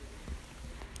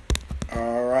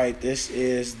right, this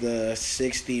is the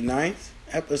 69th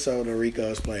episode of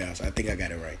Rico's Playhouse. I think I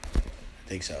got it right. I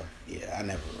think so. Yeah, I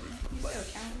never remember.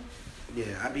 But yeah,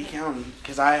 I be counting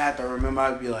because I have to remember.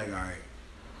 I'd be like, all right,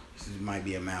 this might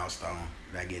be a milestone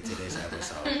that I get to this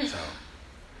episode. So,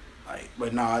 like,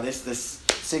 but nah, this is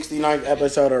the 69th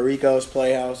episode of Rico's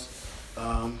Playhouse.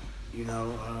 Do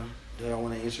y'all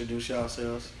want to introduce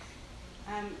yourselves?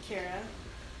 I'm Kara.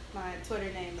 My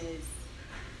Twitter name is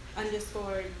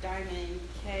 _Diamond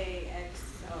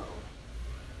KXO.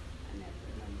 I never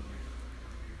remember.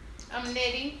 I'm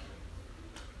Nitty.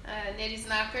 Nitty's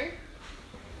Knocker.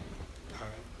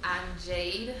 I'm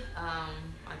Jade.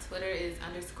 My Twitter is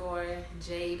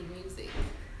 _Jade Music.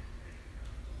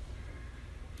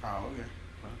 Oh, okay.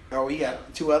 Oh, we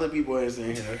got two other people in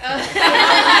here.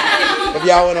 If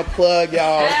y'all want to plug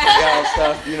y'all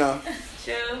stuff,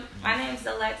 True. My name's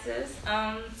Alexis.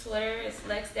 Twitter is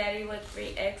LexDaddy with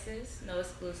 3 X's. No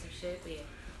exclusive shit,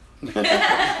 but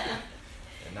yeah.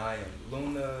 And I am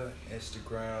Luna,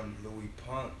 Instagram Louis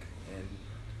Punk, and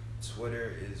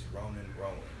Twitter is Ronan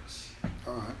Rowans.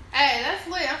 Alright. Hey, that's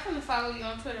lit. I'm finna follow you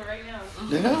on Twitter right now.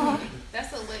 Yeah.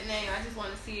 That's a lit name. I just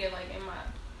want to see it like in my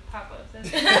pop-ups.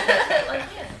 Like,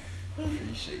 yeah.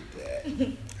 Appreciate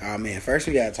that. Oh man, first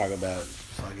we gotta talk about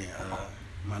fucking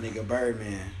my nigga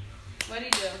Birdman. What'd he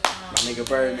do? My nigga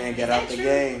Birdman got out the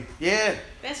game. Yeah.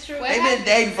 That's true. They've been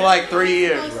dating for like 3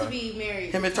 years, Supposed bro. to be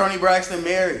married. Him and Toni Braxton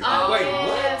married. Oh, Wait, yeah,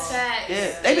 what? facts.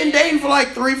 Yeah, they've been dating for like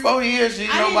 3-4 years.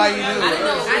 Nobody knew. I didn't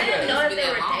know. I didn't know if they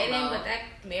were Long, dating, though. but that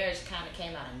marriage kind of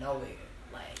came out of nowhere.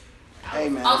 Like, Hey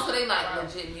man. Oh, so they like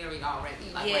legit married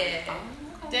already? Like, Yeah. Like,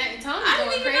 oh, okay. Tony's I going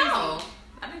didn't even crazy. know.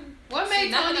 I didn't. What see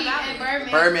made nothing Tony about and it.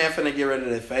 Birdman? Birdman finna get rid of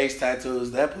the face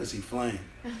tattoos. That pussy flame.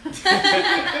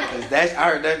 Cause I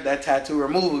heard that tattoo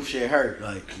removal shit hurt.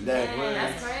 Like that. Man,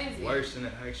 that's crazy. Worse than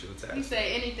an actual He tattoo.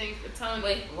 said anything for Tony.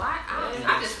 Wait, why?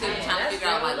 I just still Yeah, trying to that's figure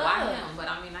out like real why love. him, but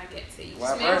I mean I get to you.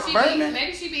 Why Maybe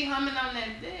Birdman? she be humming on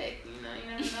that dick. You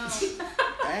never know.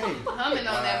 Hey, Humming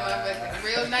on that motherfucker.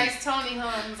 Real nice Tony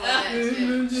hums on that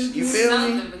shit. you feel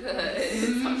me?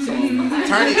 Something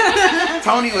because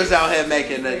Tony was out here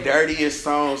making the dirtiest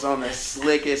songs on the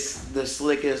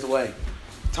slickest way.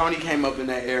 Tony came up in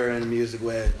that era in the music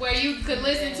where Where you could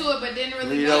listen to it but didn't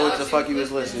really you know what the fuck you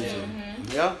was listening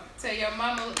to. Yeah. So your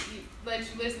mama let you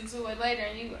listen to it later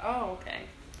and you, oh, okay.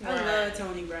 I love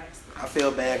Toni Braxton. I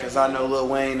feel bad because I know Lil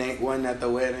Wayne wasn't at the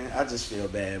wedding. I just feel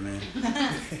bad, man.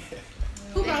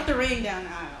 Who brought the ring down the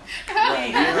aisle? Right,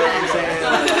 you know what I'm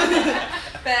saying?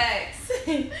 Facts.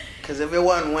 Because if it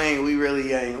wasn't Wayne, we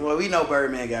really ain't. Well, we know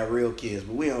Birdman got real kids,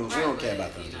 but we don't care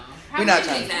about those. How We not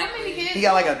many, trying to- how many kids? He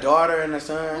got like a daughter and a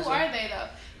son. Who are they though?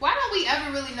 Why don't we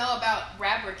ever really know about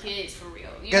rapper kids for real?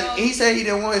 You Because know? he said he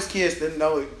didn't want his kids to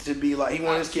know to be like, he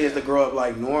wanted his kids to grow up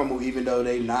like normal, even though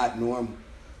they not normal.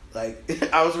 Like,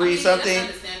 I was reading something.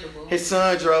 His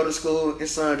son drove to school.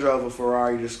 His son drove a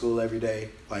Ferrari to school every day,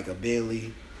 like a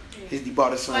Bentley. He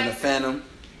bought his son a Like- Phantom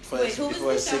for Wait, who his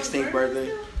was this? That was 16th birthday.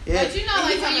 Birdman Yeah. But you know, And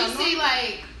like he's when you talking see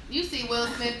about you see Will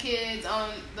Smith kids on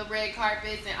the red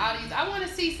carpets and all these. I want to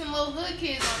see some little hood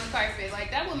kids on the carpet.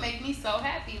 Like that would make me so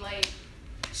happy. Like,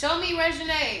 show me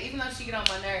Reginae, even though she get on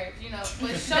my nerves,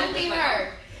 But show me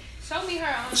her. Show me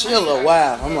her. On She my a little nerves.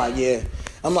 wild. I'm like, yeah.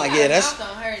 That's. Mouth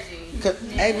on her, G.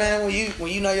 Hey man,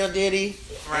 when you know your daddy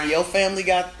and your family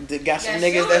got some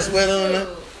niggas sure. that's with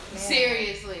them.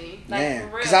 Seriously. Man, for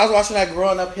real. because I was watching that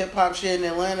growing up hip hop shit in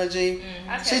Atlanta, G.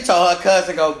 I She said- told her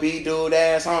cousin go beat dude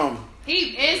ass home. He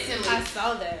instantly. I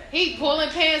saw that. He pulling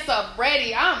pants up,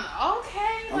 ready. I'm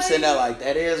okay. I'm sitting there like,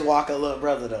 that is Walker little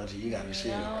brother though, G. You gotta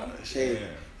shit, brother. Shit.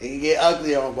 It can get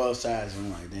ugly on both sides.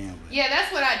 I'm like, damn. But Yeah,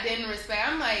 that's what I didn't respect.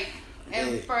 I'm like,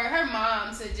 and Yeah. for her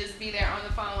mom to just be there on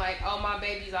the phone, like, oh, my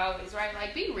baby's always right.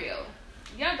 Like, be real.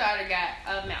 Your daughter got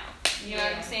a mouth. You know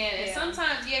what I'm saying? And Yeah.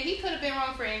 sometimes, he could have been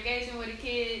wrong for engaging with a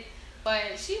kid, but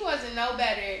she wasn't no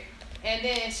better. And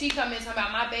then she come in talking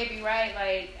about my baby, right?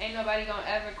 Like, ain't nobody gonna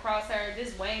ever cross her.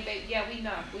 This Wayne baby, yeah, we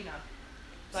know.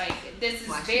 Like, this is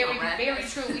Why, she very, gonna rap very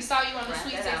that? true. We saw you on the Rap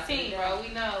Sweet that out 16, there. bro. We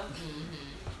know.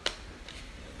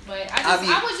 But I I mean-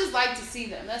 would just like to see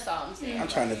them. That's all I'm saying. I'm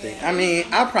trying to think. I mean,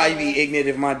 I'd probably be ignorant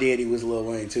if my daddy was Lil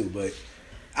Wayne too, but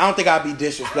I don't think I'd be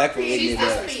disrespectful She's ignorant.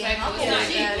 not But respectful. Yeah, It's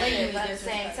not yeah, ignorant. but at the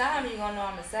same time, you're gonna know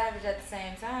I'm a savage at the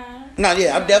same time. no,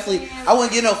 yeah, I'm definitely. I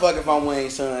wouldn't get no fuck if I'm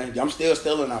Wayne's son. I'm still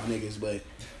stealing off niggas, but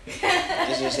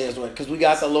this just says what? Because we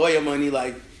got the lawyer money.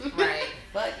 Like, Right.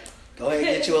 But go ahead and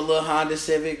get you a little Honda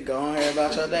Civic. Go on here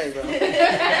about your day, bro.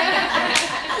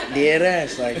 Yeah,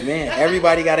 that's like, man,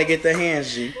 everybody got to get their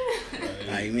hands, G.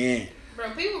 Like, man.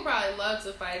 Bro, people probably love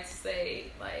to fight to say,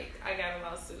 like, I got a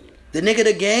lawsuit. The nigga,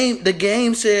 the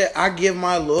game said, I give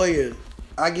my lawyer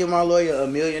I give my lawyer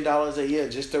 $1 million a year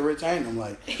just to retain him,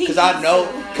 like, cause I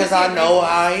know how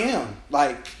I am.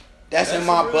 Like, that's in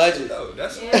my budget.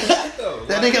 That's real shit though.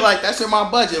 That nigga, like, that's in my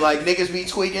budget. Like, niggas be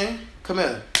tweaking. Come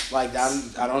here. Like,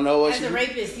 I don't know what As you. a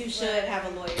rapist, you should have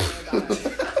a lawyer in your daughter.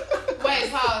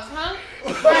 Wait, pause, huh?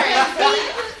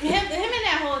 Him and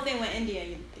that whole thing with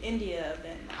India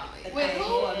been With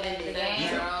who?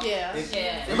 Yeah.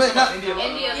 But no, India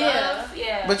Yeah. love.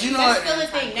 Yeah. but you know That's what? still a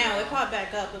thing now. It popped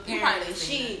back up apparently. It's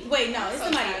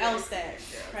somebody else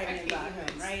that's pregnant by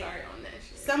him, right?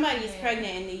 Somebody's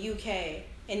pregnant in the UK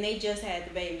and they just had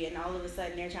the baby and all of a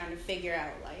sudden they're trying to figure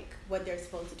out like what they're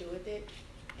supposed to do with it.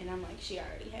 And I'm like, she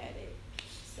already had it.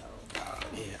 So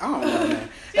Yeah, I don't know, man.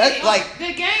 That's like,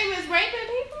 the game is raping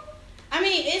people. I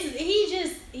mean,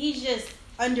 he's just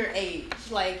underage.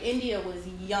 Like India was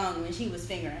young when she was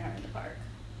fingering her in the park.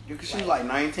 she was like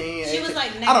 19. She was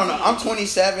like 19. I don't know. I'm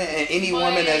 27, and any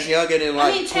woman that's younger than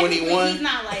like technically, 21, he's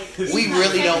not like we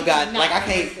really don't got like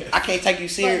I can't take you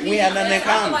serious. We have nothing in I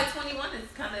feel common. like 21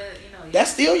 is kind of,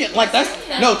 That's still young. Like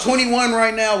that's 21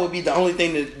 right now would be the only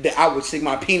thing that I would stick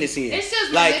my penis in. It's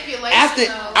just like manipulation. after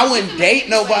though. I wouldn't date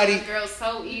nobody. Girls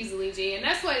so easily, G, and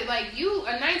that's what like you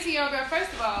a 19-year-old girl.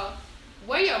 First of all,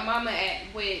 where your mama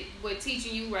at with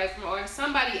teaching you right from, or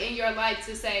somebody in your life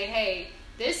to say, hey,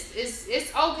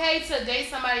 it's okay to date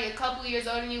somebody a couple years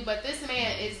older than you, but this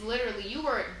man is literally, you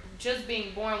were just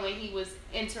being born when he was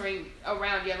entering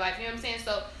around your life. You know what I'm saying?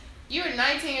 So you're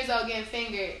 19 years old getting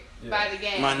fingered by the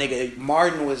game. My nigga,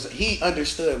 Martin he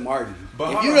understood Martin.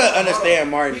 But if you don't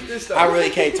understand Martin, I really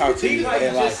can't talk to you. Like you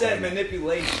in just life said, right now.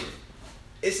 manipulation.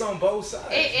 It's on both sides.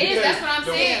 It is. That's what I'm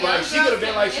saying. Like Young she could have girls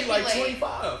been like she can like manipulate.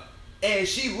 25, and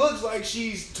she looks like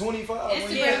she's 25. when you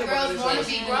think Instagram about girls it. want to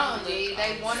be grown, G.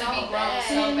 They want to be grown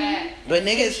so bad. But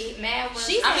niggas, She's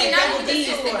I mean, had not double even D's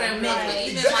just for Instagram a men, but minute.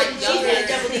 even like She's younger, had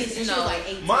double D's since she was like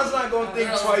 18. Mine's not gonna think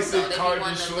Girls, twice they if be Cardi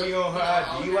wanting to shorty look, on her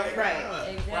ID like Right.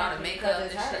 that. with all the makeup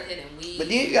and shit and weed. but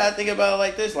then you gotta think about it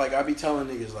like this. Like I be telling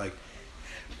niggas, like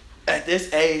at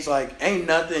this age, like ain't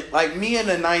nothing. Like me and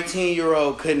a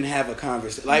 19-year-old couldn't have a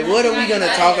conversation. Like what are we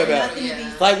gonna talk about?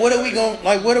 Like what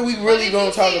are we really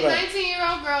gonna talk about?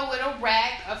 19-year-old girl with a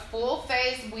rack, a full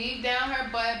face, weave down her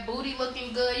butt, booty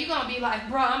looking good, you're gonna be like,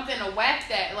 bro, I'm finna whack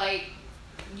that. Like,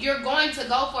 you're going to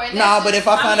go for it. Nah, but if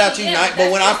I find out you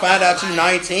but when I find out you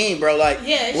 19, bro, like,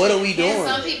 what are we doing? And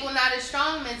some people not as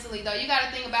strong mentally though. You got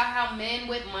to think about how men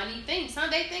with money think. Some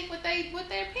they think with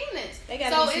their penis. They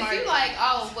gotta so be if smart. you like,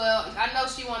 oh well, I know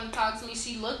she want to talk to me.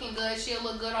 She looking good. She'll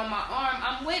look good on my arm.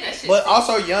 I'm with it. But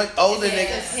also young, older Yeah,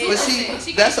 niggas. But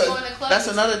she that's can go in the club that's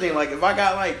with another thing. Like if I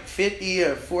got like 50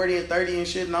 or 40 or 30 and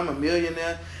shit, and I'm a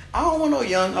millionaire, I don't want no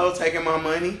young hoe taking my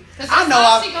money. I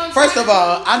know. First of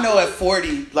all, I know at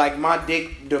 40, like my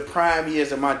dick, the prime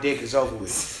years of my dick is over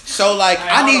with. So like,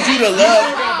 I need you to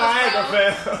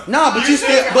love. No, but you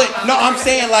still. But no, I'm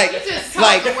saying like, You just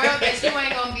told the world that you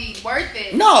ain't gonna be worth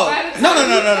it. No.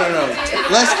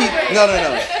 Let's keep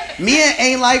no. Men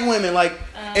ain't like women. Like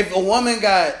if a woman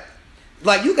got.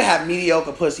 Like you can have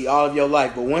mediocre pussy all of your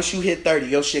life, but once you hit 30,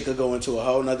 your shit could go into a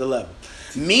whole nother level.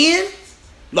 Men,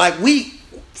 like we.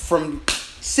 From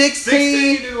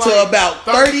 16 to about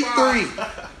 33.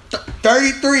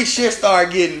 33 shit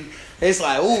started getting, it's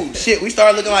like, ooh, shit, we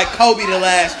started looking like Kobe the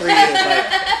last 3 years. Like,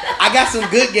 I got some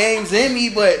good games in me,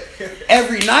 but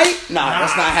every night,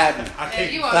 that's not happening. I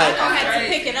can't. You are Like, I had to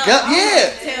pick it up.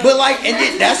 Yeah, but like, and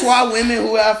then that's why women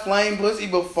who have flame pussy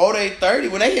before they 30,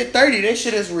 when they hit 30, that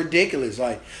shit is ridiculous.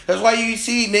 Like, that's why you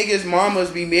see niggas'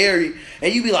 mamas be married,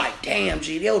 and you be like, damn,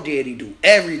 G, your daddy do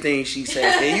everything she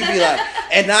said. And you be like,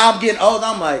 and now I'm getting old,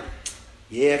 I'm like,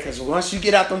 yeah, because once you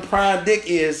get out them prime dick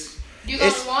is, you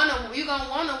gonna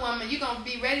want a woman. You gonna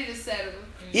be ready to settle.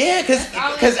 yeah,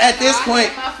 because at this point, I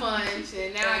had my fun and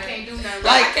shit. Now I can't do nothing.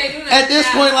 like, I can't do nothing at this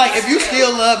now. point, like, if you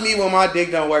still love me when my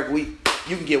dick don't work, you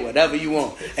can get whatever you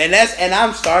want. And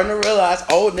I'm starting to realize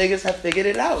old niggas have figured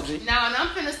it out, G. Now, and I'm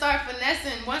finna start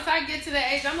finessing. Once I get to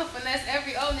that age, I'm gonna finesse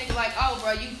every old nigga like, oh,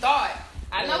 bro, you thought.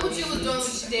 I know what you was doing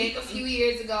with your dick a few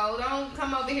years ago. Don't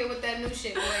come over here with that new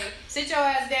shit, boy. Sit your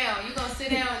ass down. You gonna sit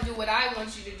down and do what I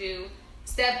want you to do.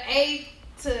 Step A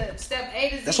to Z.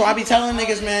 That's why I be telling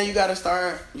niggas, man, you gotta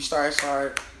start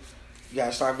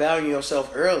valuing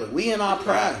yourself early. We in our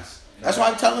primes. That's why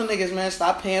I'm telling niggas, man,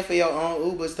 stop paying for your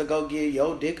own Ubers to go give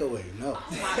your dick away. No. Oh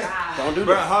my God. Don't do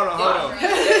Bro, that. hold on.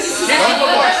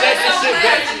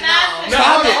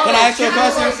 Stop it. Can I ask you a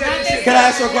question? Can I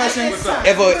ask you a question?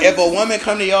 If a woman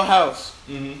come to your house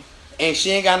and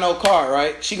she ain't got no car,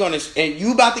 right? And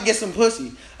you about to get some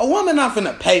pussy. A woman not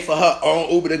finna pay for her own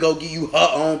Uber to go give you her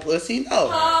own pussy. No.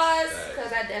 Pause,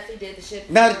 because I definitely did the shit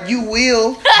before. Now you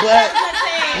will, but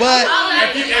But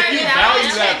if you value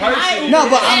that person, no,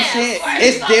 but I'm saying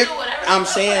it's different. I'm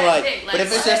saying like, but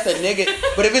if it's just a nigga,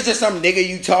 but if it's just some nigga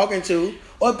you talking to,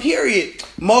 or period,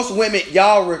 most women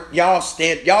y'all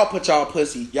put y'all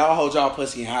pussy, y'all hold y'all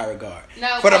pussy in high regard.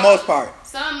 No, for the most part.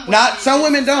 Some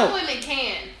women don't. Some women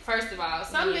can. First of all,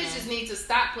 some bitches need to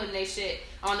stop putting their shit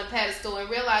on the pedestal and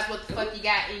realize what the fuck you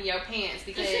got in your pants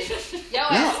because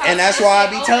and that's why I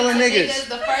be telling niggas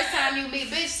the first time you meet,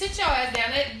 bitch, sit your ass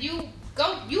down. You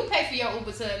pay for your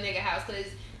Uber to a nigga house because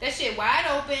that shit wide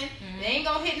open. They ain't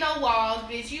gonna hit no walls,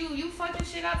 bitch. You fucking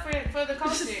shit up for the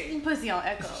culture. Pussy on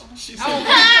Echo. She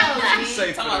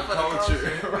say for the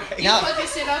culture. Right. You fucking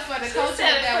shit up for the culture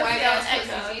with that white ass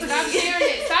pussy. Stop sharing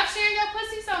it. Stop sharing your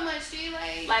pussy so much,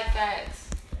 G. Like facts.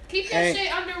 Keep that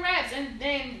shit under wraps, and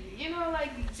then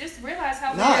just realize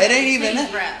how. No, it ain't even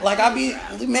that. Like I be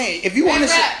man, if you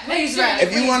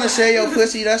want to share your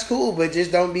pussy, that's cool, but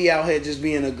just don't be out here just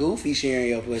being a goofy sharing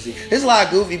your pussy. There's a lot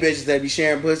of goofy bitches that be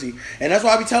sharing pussy, and that's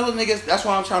why I be telling niggas. That's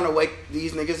why I'm trying to wake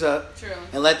these niggas up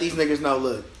and let these niggas know.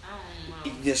 Look,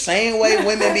 the same way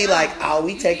women be like, oh,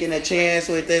 we taking a chance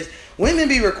with this. Women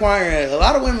be requiring a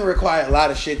lot of women require a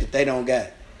lot of shit that they don't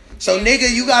got. So nigga,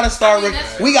 you gotta start.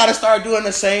 We gotta start doing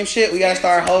the same shit. We gotta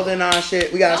start holding on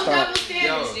shit. We gotta start.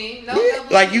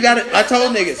 Like you gotta. I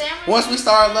told niggas once we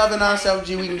start loving ourselves,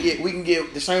 G, we can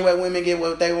get the same way women get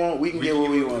what they want. We can get what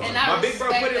we want. My big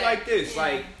bro put it like this: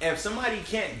 like if somebody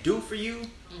can't do for you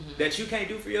that you can't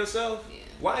do for yourself,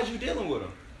 why is you dealing with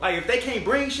them? Like if they can't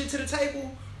bring shit to the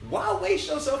table. Why waste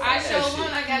yourself on that shit?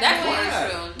 That's why I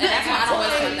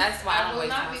don't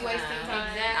waste my time.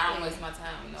 I don't waste my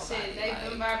time with nobody. Shit,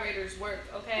 them vibrators work,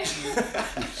 okay?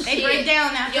 They break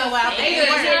down after a while. They do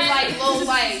like little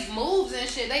moves and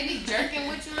shit. They be jerking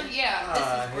with you. Yeah, this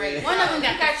is great. One of them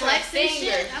got flexing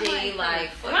shit. I'm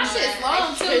like, my shit's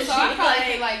long too, so I probably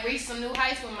can reach some new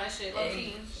heights with my shit. Low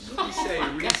key.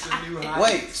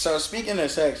 Wait, so speaking of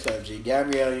sex stuff, G,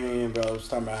 Gabrielle Union, bro, was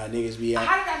talking about how niggas be out.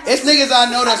 It's niggas I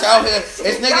know that's out here.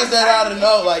 It's niggas that I don't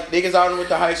know, like niggas I went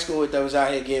to high school with that was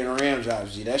out here getting rim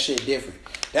jobs, G. That shit different.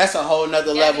 That's a whole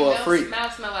nother level of freak.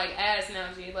 Mouth smell like ass now,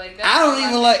 G. Like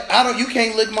you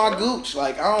can't lick my gooch.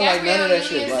 Like I don't like none of that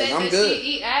shit. Like I'm good.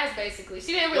 She eat ass basically.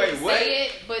 She didn't really say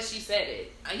it, but she said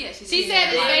it. She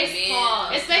said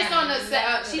it's based on the.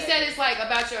 She said it's like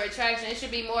about your attraction. It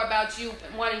should be more about you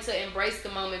wanting to embrace the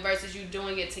moment versus you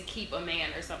doing it to keep a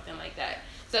man or something like that.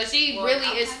 So she really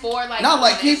is for like. Not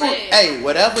like people. Hey,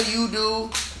 whatever you do.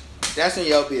 That's in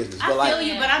your business. But I feel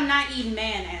you, but I'm not eating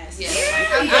man ass. Like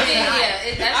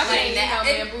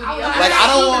I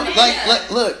don't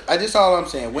want look. I just all I'm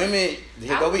saying. Women,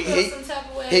 here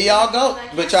y'all go.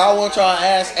 But y'all want y'all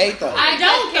ass ate though. I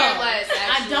don't care less.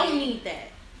 I don't need that.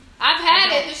 I've had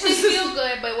it. The shit feel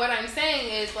good, but what I'm saying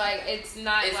is it's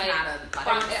not a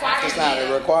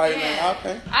requirement. Yeah.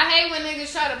 Okay. I hate when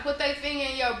niggas try to put their finger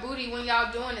in your booty when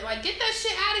y'all doing it. Like, get that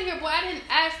shit out of here, boy. I didn't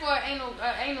ask for an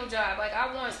anal job. Like,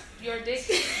 I want your dick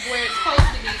where it's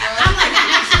supposed to be, bro. I'm like, I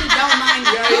actually don't mind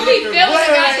it. You be feeling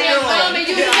the goddamn thumb and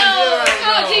you feel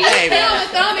the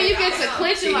thumb and you get to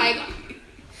clenching like,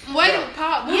 what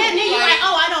pop? Yeah, then you're like,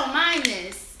 oh, I don't mind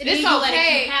this. It's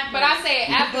okay, but I say it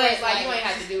afterwards, like, you ain't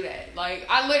have to do that. Like,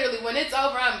 I literally, when it's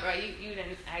over, you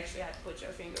didn't actually have to put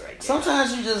your finger right there.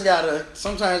 Sometimes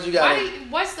you gotta.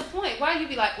 What's the point? Why you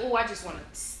be like, oh, I just want to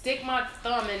stick my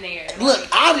thumb in there? Look, can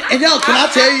I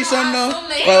tell you something though?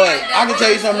 Wait, I can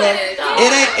tell you something though.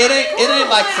 It ain't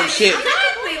like some shit.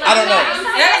 I don't know.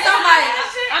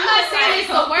 I'm not saying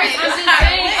it's the worst. I'm just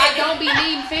saying I don't be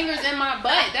needing fingers in my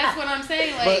butt. That's what I'm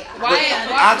saying. Like, why?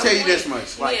 I'll tell you this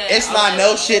much. Like, it's not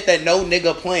no shit that no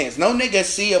nigga plans. No nigga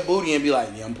see a booty and be like,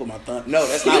 yeah, I'm gonna put my thumb. No,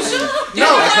 that's not. That's not.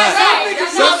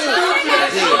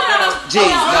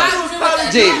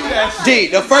 G.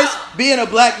 The first being a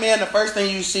black man, the first thing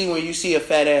you see when you see a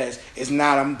fat ass is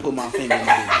not. I'm gonna put my finger in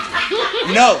my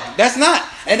booty. No, that's not.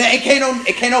 And it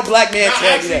can't no black man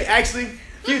tell you that. Actually,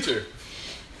 Future.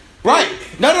 Right.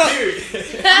 No.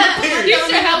 Future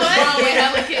hella grown with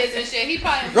hella kids and shit. He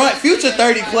probably right. Future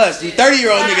 30 plus.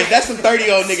 30-year-old niggas. That's some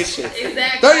 30-year-old nigga shit.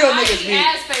 Exactly. 30-year-old niggas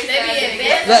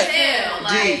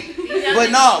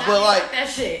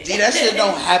that shit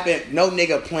don't happen. No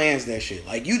nigga plans that shit.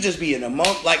 Like you just be in a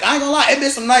month. Like I ain't gonna lie. It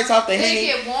been some nights off the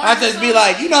Henny. I just be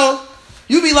like, you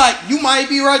be like, you might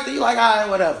be right there. You like, all right,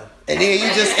 whatever. And then you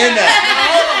just in there.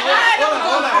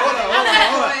 Hold on.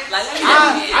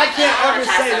 I can't ever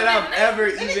say that I've ever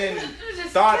even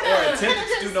thought or attempted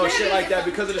to do no shit like that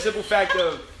because of the simple fact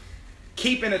of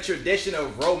keeping a tradition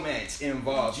of romance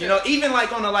involved. You know, even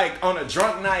like on a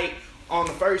drunk night, on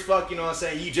the first fuck, you know what I'm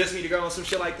saying, you just meet a girl and some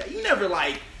shit like that. You never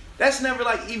That's never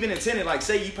like even intended. Like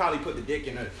say you probably put the dick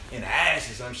in the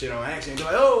ass or some shit on accident. Be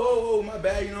like, oh, my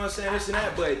bad. You know what I'm saying? This and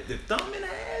that. But the thumb in the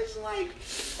ass, like.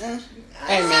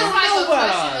 Hey man.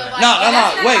 No.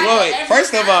 Wait.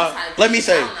 First of all, let me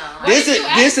say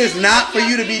this is not for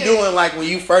you to be doing like when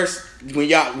you first meet.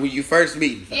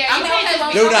 Yeah,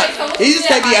 do not. You just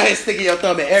can't be out here sticking your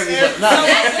thumb in everything. No,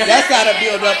 that's gotta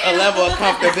build up a level of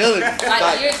comfortability.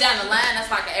 Like you're down the line. That's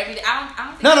like an everyday. I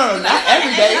don't think No, not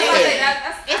every day.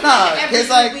 Nah, because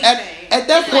like at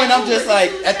that point, I'm just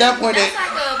like at that point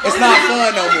it's not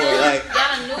fun no more. Like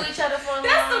y'all knew each other for a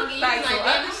long time.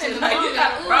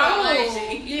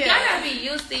 Y'all gotta be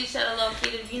used to each other low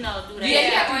key to do that. Yeah,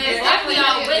 definitely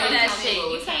all with that shit.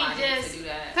 You can't just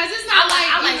because it's not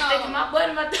I like sticking my butt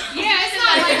in my thumb. Yeah, it's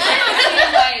not like I don't feel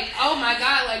like oh my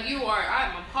god, like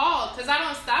I'm appalled because I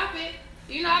don't stop it.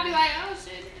 You know, I'd be like, oh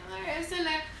shit, it's in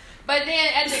there. But then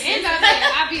at the end of it,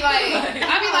 I'd be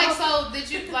like, so did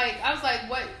you like? I was like,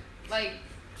 what, like,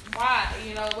 why?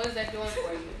 You know, what is that doing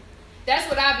for you? That's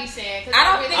what I be saying. Cause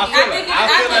I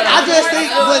just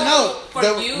think, but no,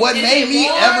 what made me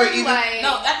ever even.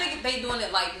 No, I think they doing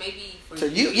it like maybe. To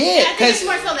you, yeah, I think it's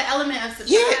more so the element of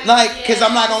surprise. Yeah, like, because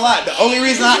I'm not gonna lie, the only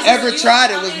reason I ever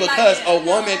tried it was because a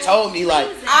woman told me,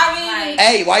 like,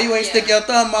 hey, why you ain't stick your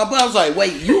thumb in my butt? I was like,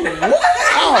 wait, you what?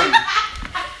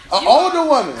 An older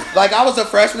woman. Like, I was a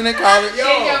freshman in college.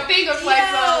 Yo. Your finger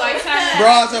flex on, like, bro,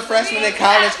 I was a freshman in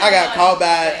college. I got called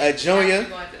by a junior.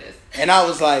 And I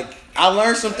was like, I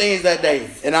learned some things that day.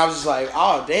 And I was just like,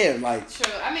 oh, damn. Like,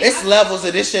 it's levels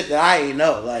of this shit that I ain't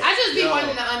know. Like, I just be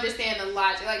wanting to understand the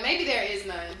logic. Like, maybe there is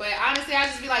none. But honestly, I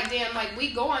just be like, damn, like,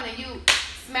 we go on and you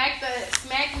smack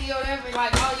me or whatever. And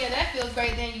like, oh, yeah, that feels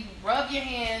great. Then you rub your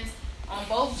hands on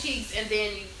both cheeks and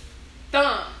then you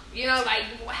thumb. You know, like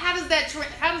how does that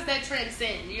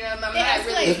transcend? You know, I'm not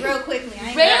really real quickly.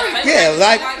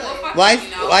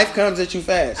 Life comes at you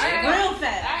fast. Real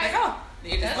fast.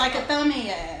 It's like a thumb in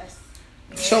your ass.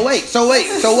 So wait. So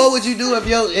what would you do if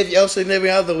your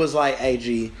significant other was like, hey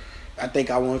G, I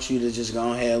think I want you to just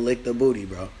go ahead and lick the booty,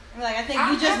 bro. Like I think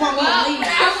you just want me to leave.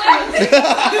 Okay,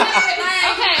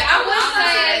 I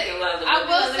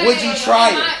will say. Would you try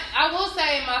it? I will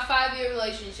say in my 5-year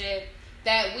relationship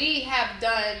that we have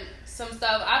done some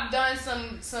stuff. I've done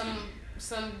some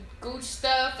gooch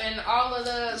stuff and all of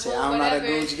the I'm not a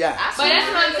gooch guy. But that's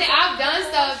what I'm saying. I've done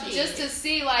stuff just to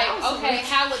see like, okay,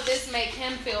 how would this make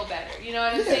him feel better? You know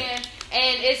what I'm saying?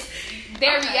 And it's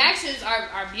their reactions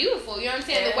are beautiful. You know what I'm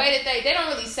saying? The way that they don't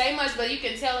really say much, but you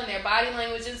can tell in their body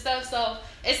language and stuff. So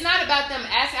it's not about them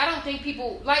asking. I don't think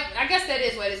people like. I guess that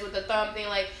is what it is with the thumb thing.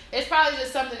 Like it's probably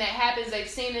just something that happens. They've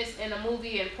seen this in a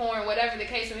movie and porn, whatever the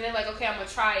case. And they're like, okay, I'm gonna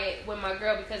try it with my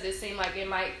girl because it seemed like it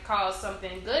might cause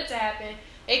something good to happen.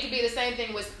 It could be the same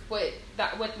thing with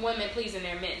women pleasing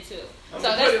their men too. So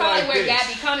that's probably where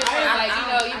Gabby coming from. Like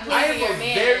you pleasing your man.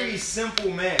 I am a very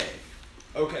simple man.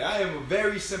 Okay, I am a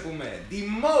very simple man. The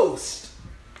most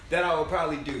that I would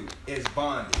probably do is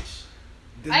bondage.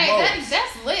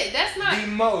 That's lit. That's not the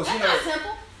most. That's not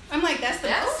simple. I'm like, that's the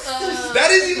most.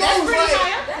 That is the most.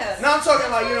 Like, no, I'm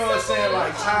talking like, you know what I'm saying,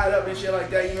 like tied up and shit like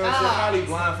that. You know what I'm saying? Probably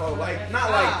blindfold. Like, not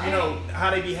like, you know,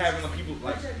 how they be having the people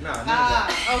like, nah.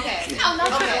 Okay.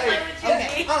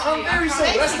 Okay. I'm very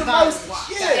simple. That's the most.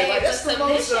 Yeah, like that's the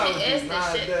most that I would do.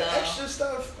 Nah, the extra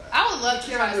stuff. I would love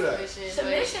to try submission.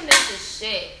 Submission is the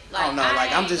shit. Like, oh no,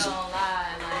 like I'm just. Gonna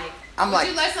lie, like. Would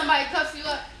you let somebody cuff you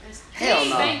up? Hell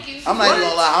no. Thank you. I'm not even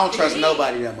gonna lie. I don't trust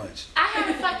nobody that much. I have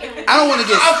a fucking. I don't want to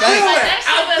get spanked.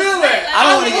 I feel it. I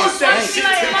don't want to get spanked.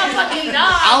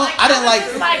 I didn't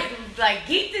like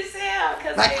geeked as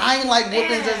hell. Like I ain't like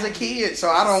whoopings as a kid, so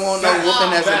I don't want no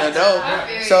whooping as an adult.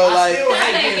 So like,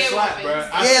 I hate getting slapped, bro.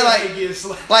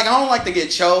 Like I don't like to get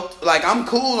choked. Like I'm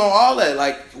cool on all that.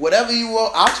 Like whatever you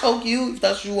want, I'll choke you if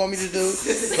that's what you want me to do.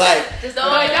 Like just don't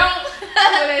put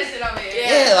that shit on me.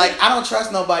 Yeah, like I don't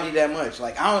trust nobody that much.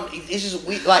 Like I don't. It's just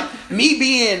like me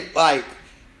being like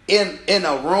in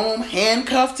a room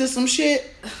handcuffed to some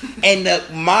shit, and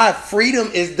my freedom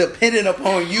is dependent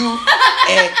upon you,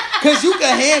 and because you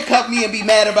can handcuff me and be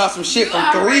mad about some shit from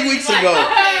 3 weeks ago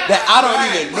that I don't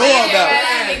even know about.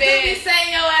 You be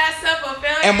setting your ass up or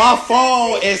feeling. And my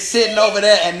phone is sitting over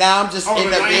there, and now I'm just in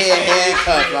the bed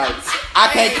handcuffed. Like I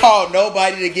can't call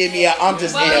nobody to get me out. I'm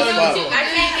just in here fucked. I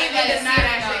can't even deny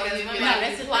that shit because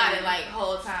that's plotted like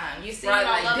whole time. You see right,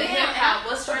 like, Love and Hip Hop,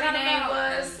 what shorty name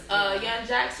was? Young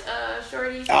Jack's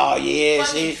shorty. Oh yeah,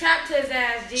 she trapped his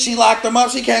ass. G. She locked him up.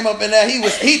 She came up in there.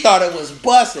 He thought it was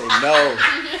busting. No,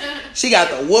 she got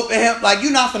the whooping him. Like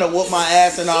you not finna whoop my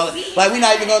ass and all. Like we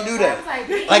not even gonna do that.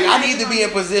 Like I need to be in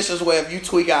positions where if you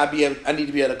tweak, I need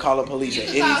to be able to call the police at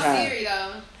any time. Siri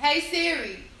though. Hey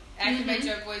Siri. Activate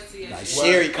your voice to your like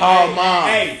Siri, call mom.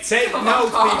 Hey, take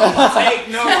notes, people. Take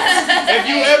notes. If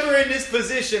you ever in this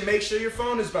position, make sure your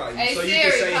phone is by you, Hey so Siri, you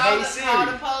can say, call "Hey the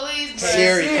Siri." police. Bro.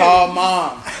 Siri, call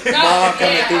mom. Mom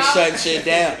coming through shutting shit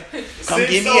down. Come Send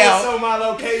get me out. so my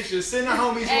location. Send the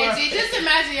homies Hey, one. G, just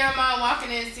imagine your mom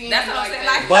walking in and seeing That's you what I'm like saying.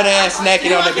 that. Like, Butt ass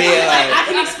naked on the bed. I Like,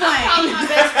 can explain. My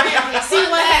best friend. See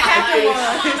what happened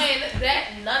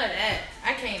was. None of that.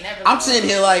 I can't never. I'm sitting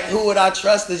here like, who would I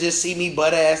trust to just see me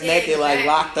butt ass naked, like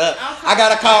locked up? I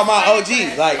gotta call my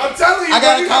OG. Like, I'm telling you, I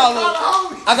gotta bro, you call gotta call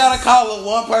the homies. I gotta call the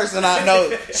one person I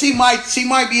know. She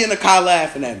might be in the car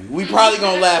laughing at me. We probably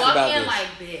gonna laugh Walk about in this. like,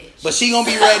 bitch. But she gonna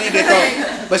be ready to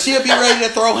throw. But she'll be ready to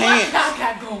throw hands.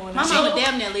 My mom would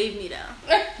damn near leave me though.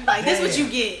 Like, this what you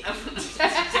get.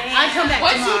 I come back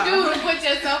What tomorrow. you do to put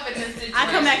yourself in this situation? I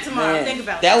come back tomorrow. Man, Think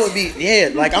about that. that. Would be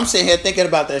like I'm sitting here thinking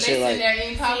about that They shit. sit Like, there eating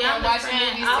See, popcorn, I'm the watching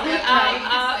friend. movies I'll together.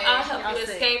 help you I'll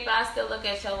say. escape, but I still look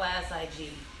at your ass like, G.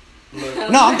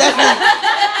 no,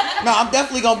 I'm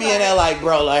definitely gonna be in there like,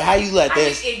 bro, like how you let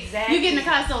this? Exactly. You get in the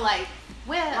car, so like,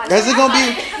 well, Cause it's gonna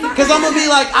be, cause I'm gonna be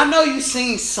like, I know you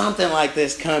seen something like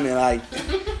this coming, like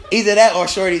either that or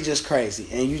Shorty just crazy,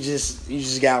 and you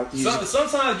just got.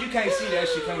 Sometimes you can't see that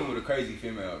shit coming with a crazy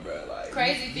female, bro. Like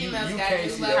Crazy females you got can't new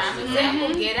see levels. that shit.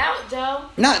 Example, get out, Joe.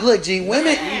 Not look, G,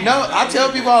 women. No, I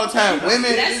tell people all the time,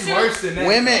 women. It's worse than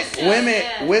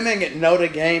that. Women know the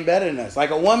game better than us. Like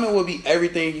a woman will be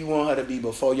everything you want her to be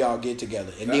before y'all get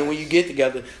together, and then when you get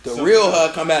together, the real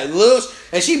her come out, looks,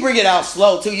 and she bring it out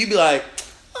slow too. You be like,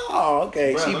 oh,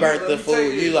 okay, Bro, she let burnt me the tell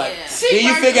food. you You like, this. then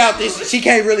you figure out this she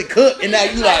can't really cook, and now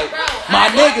you like, my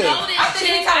nigga. I think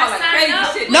they talking about like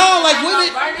crazy shit. No, like women,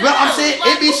 bro, I'm saying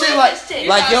it be shit like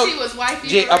She was wifey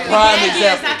G, for a real. prime yes,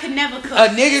 example. I could never cook. A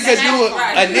nigga could do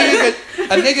Right.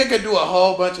 a nigga could do a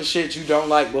whole bunch of shit you don't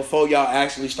like before y'all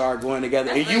actually start going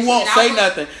together, and you won't say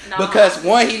nothing because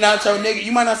one, he not your nigga.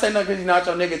 You might not say nothing because he not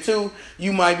your nigga. Two,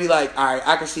 you might be like, all right,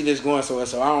 I can see this going so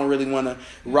I don't really want to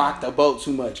rock the boat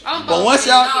too much. But once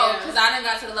y'all, No, because I done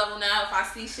got to the level now. If I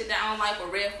see shit that I don't like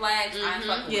or red flags, I ain't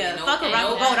fucking with it. No, fuck a rock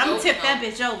the boat. I'm gonna tip that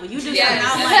bitch over. You do something Yes.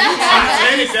 I don't like.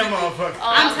 Finish that motherfucker.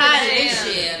 I'm tired of this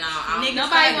shit. Yeah, no, Niggas Nobody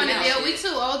fighting want to that deal. shit. We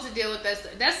too old to deal with that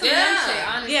stuff. That's some Yeah. young shit,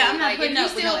 honestly. Yeah, I'm not like, putting if you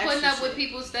up with still no putting extra up with shit.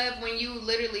 people's stuff when you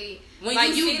literally, When like,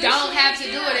 you you see the don't shit, have to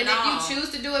do yeah, it, and if no. you choose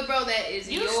to do it, bro, that is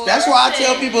yours. that's why I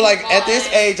tell people like at this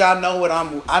age, I know what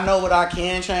I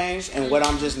can change and what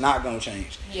I'm just not gonna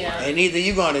change. Yeah. And either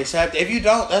you gonna accept it. If you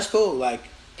don't, that's cool. Like,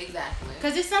 Exactly.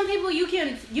 Cause there's some people you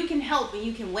can help and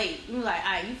you can wait. You like,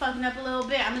 all right, you fucking up a little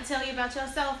bit. I'm gonna tell you about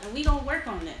yourself and we gonna work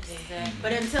on this. Exactly.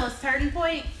 But until a certain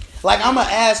point, like I'm an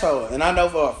asshole, and I know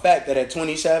for a fact that at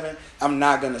 27, I'm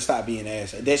not gonna stop being an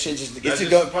asshole. That shit just That's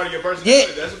it's just go. part of your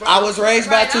personality. Yeah, That's a part I of was your raised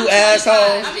by Right, two I'm 25.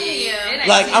 assholes. I mean, Yeah. it ain't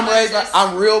Like too I'm much, raised by, just-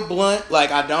 I'm real blunt.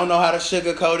 Like I don't know how to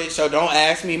sugarcoat it, so don't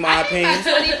ask me my I think by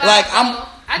opinion. 25, Like I'm, though,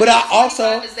 but think I also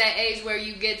 25 is that age where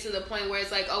you get to the point where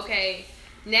it's like, okay,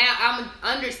 now I'm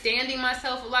understanding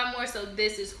myself a lot more, so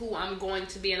this is who I'm going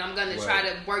to be, and I'm gonna try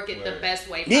to work it the best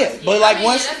way possible. yeah. But like I mean,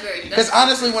 once, yeah, that's very- because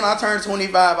honestly, when I turned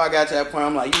 25, I got to that point.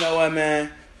 I'm like, you know what, man?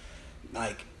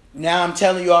 Like now I'm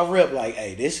telling you off rip, like,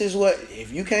 hey, this is what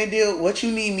if you can't deal, what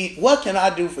you need me, what can I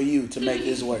do for you to make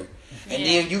this work? And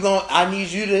then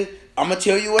I'm gonna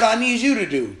tell you what I need you to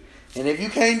do. And if you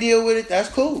can't deal with it, that's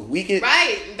cool. We can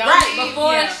Right, don't Right, be-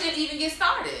 before yeah. that shit even get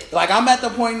started. like I'm at the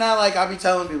point now, like I be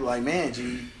telling people, like, man,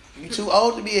 G, you too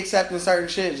old to be accepting certain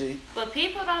shit, G. But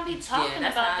people don't be talking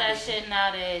that's about how I that be. shit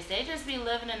nowadays. They just be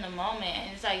living in the moment, and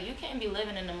it's like you can't be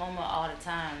living in the moment all the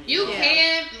time. You Yeah.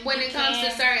 can when You it comes to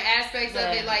can, certain aspects of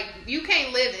but- it. Like you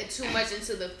can't live it too much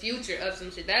into the future of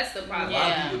some shit. That's the problem.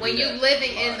 Yeah. When you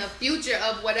living in the future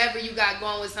of whatever you got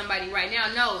going with somebody right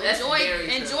now, no, That's very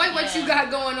true. enjoy what you Yeah.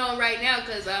 got going on right now,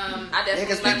 because I Yeah, definitely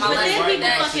 'cause like my people- but life then like people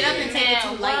that fuck it up shit. and take it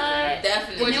too lightly.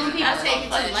 Definitely. When them people take it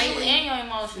But too you lightly. and your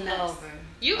emotions Nuts. over.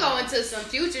 you go into some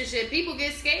future shit. People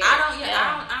get scared. I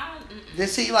don't. Then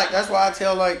see, like that's why I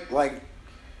tell like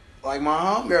my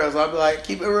homegirls, I'll be like,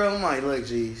 keep it real. I'm like, look,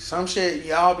 G, some shit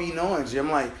y'all be knowing, G. I'm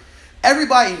like,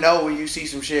 everybody know when you see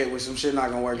some shit when some shit not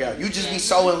gonna work out. You just be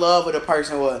so in love with a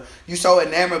person, or you so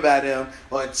enamored by them,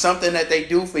 or something that they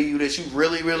do for you that you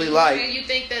really, really like. And you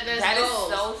think that that's That is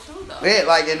goals. so true though. Yeah,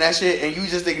 like and that shit, and you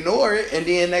just ignore it, and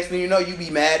then next thing you know, you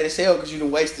be mad as hell because you done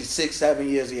wasted 6-7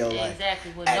 years of your life.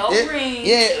 Exactly. With At no this- ring.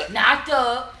 yeah. Knocked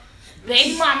up.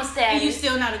 Baby mama And status. you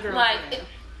still not a girlfriend. Like,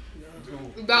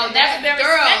 Bro, And that that's very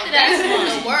girl, respected that's as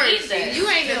one. the worst. Either. You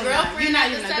ain't a Still not. girlfriend. You're not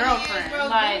after even a 7 girlfriend. Years, bro.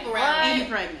 Like, Move around. and you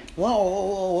pregnant.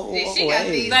 Whoa. Yeah, she got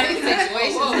hey. these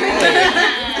situations.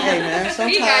 Hey man, He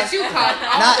sometimes got you caught.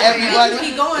 all not the way. everybody.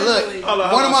 He going Look, through it. Hold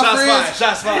on, one of my shots friends, fired.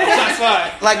 Shots fired. Shots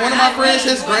fired. like one of my friends,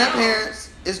 his grandparents,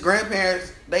 his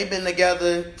grandparents, they've been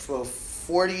together for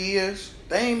 40 years.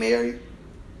 They ain't married.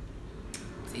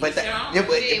 But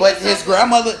his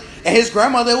grandmother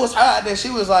was hot that she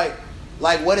was like,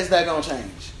 what is that gonna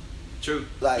change? True.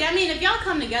 Like, yeah, I mean, if y'all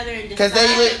come together and because we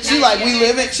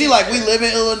live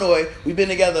in Illinois. We've been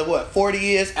together 40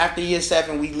 years. After year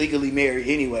 7, we legally married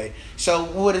anyway. So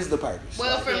what is the purpose?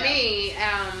 Well, for me,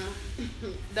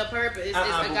 the purpose is the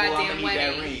goddamn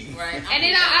wedding, right? And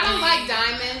then I don't like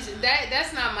diamonds.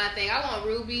 That's not my thing. I want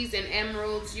rubies and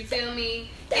emeralds. You feel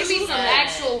me? Give me some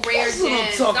actual rare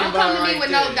gems. Don't come to me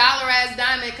with no dollar-ass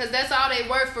diamond, because that's all they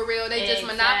worth for real. They just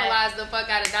monopolize the fuck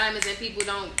out of diamonds, and people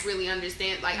don't really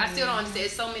understand. Like, I still don't understand.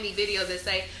 There's so many videos that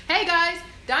say, hey guys,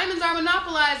 diamonds are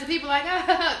monopolized, and people are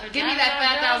like, give me that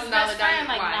 $5,000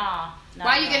 diamond.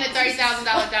 Why you getting a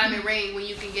 $30,000 diamond ring when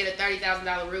you can get a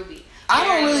 $30,000 ruby? I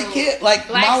don't really care. Like,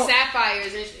 black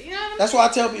sapphires and shit, you know? That's why I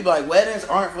tell people, like, weddings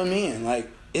aren't for men. Like,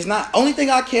 it's not. Only thing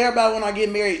I care about when I get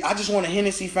married, I just want a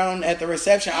Hennessy fountain at the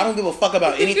reception. I don't give a fuck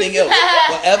about anything else.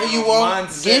 Whatever you want,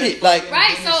 get it. Like,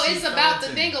 right. So it's about the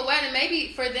thing of wedding.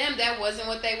 Maybe for them that wasn't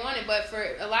what they wanted, but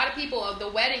for a lot of people, the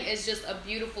wedding is just a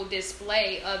beautiful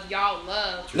display of y'all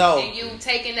love. No, and you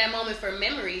taking that moment for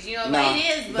memories. You know, no, like,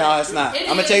 it is. But no, it's not. I'm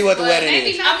gonna tell you what the wedding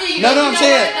is. No,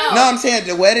 I'm saying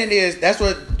the wedding is. That's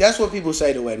what people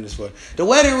say the wedding is for. The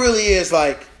wedding really is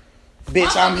like,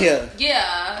 bitch, I'm here.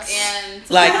 Yeah, and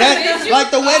like that, like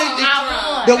the wedding.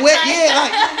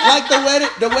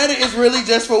 The wedding is really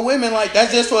just for women. Like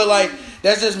that's just for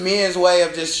that's just men's way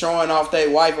of just showing off their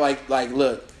wife. Like,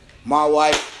 look, my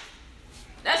wife.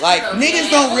 That's like true. niggas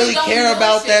don't really care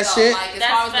about that shit. Like, as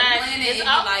far as the planning,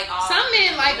 some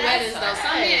men like weddings though.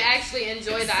 Some men actually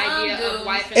enjoy the idea of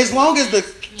wife. As long as the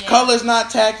color's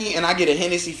not tacky and I get a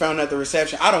Hennessy fountain at the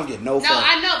reception, I don't get no fuck. No,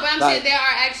 I know, but I'm saying there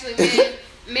are actually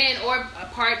men or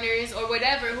partners or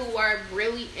whatever who are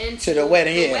really into the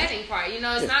wedding part. You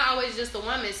know, it's not always just the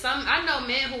woman. I know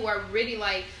men who are really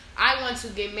like, I want to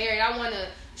get married. I want to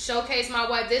showcase my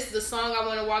wife. This is the song I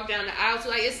want to walk down the aisle to.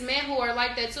 Like, it's men who are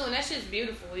like that too, and that shit's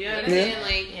beautiful. You know what I'm saying?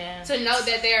 Like, to know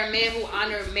that there are men who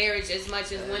honor marriage as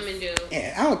much as women do.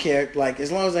 Yeah, I don't care. Like,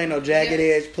 as long as ain't no jagged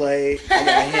edge played, I got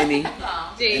a Henny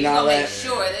and all that. Make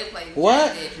sure they play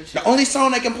what? The only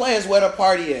song they can play is "Where the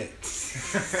Party At."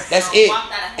 That's it.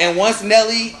 And once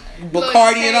Nelly,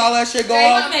 Bacardi, and all that shit go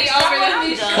off,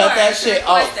 cut that shit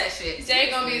off. Jay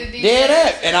gonna be the DJ. Dead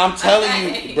up. And I'm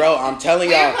telling you, bro, I'm telling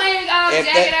y'all,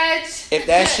 if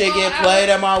that shit get played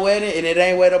at my wedding and it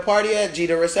ain't where the party at, the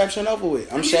reception over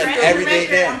with. I'm shutting everything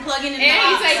down. I'm plugging in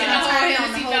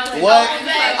what?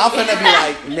 I'm finna be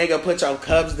like, nigga, put your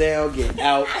cups down, get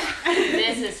out.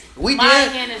 We did.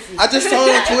 I just told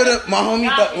her Twitter, my homie.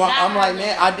 I'm like,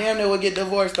 man, I damn near would get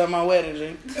divorced at my wedding.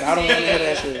 G. I don't want to hear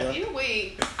that shit, bro. You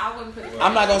weak.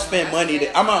 I'm not gonna spend money.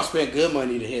 I'm gonna spend good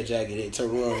money to hear Jagged to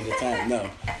ruin the time. No,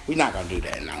 we not gonna do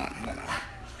that. No.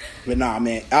 But nah,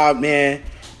 man. Oh man,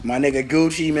 my nigga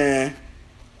Gucci, man.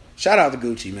 Shout out to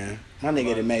Gucci, man. My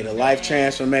nigga that made a life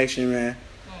transformation, man.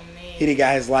 He done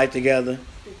got his life together.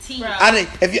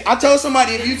 I told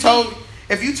somebody if you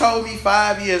told me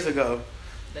 5 years ago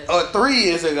or 3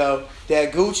 years ago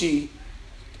that Gucci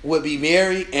would be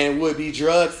married and would be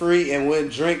drug free and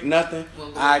wouldn't drink nothing,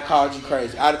 I'd called you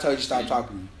crazy. I'd have told you stop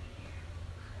talking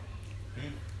to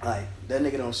me. Like, that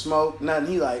nigga don't smoke, nothing.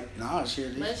 He like, nah,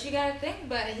 shit. But you gotta think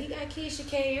about it. He got Keisha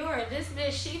Kayor. This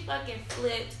bitch, she fucking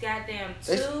flipped goddamn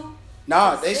two.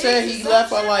 Nah, they said he left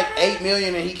for like $8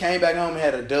 million and he came back home and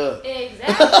had a dub.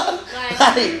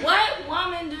 Exactly. Like, what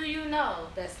woman do you know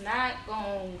that's not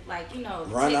gonna, like, you know,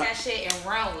 take that shit and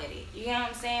run with it? You know what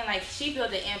I'm saying? Like, she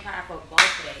built the empire for both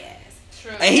of their ass.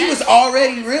 True. And he was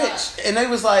already rich, and he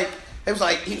was like, nah.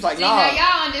 See, now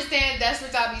y'all understand. That's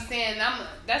what y'all be saying.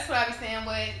 That's what I be saying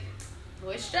with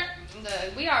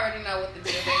we already know what the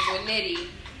deal is with Nitty.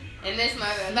 And that's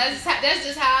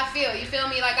just how I feel. You feel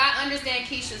me? Like, I understand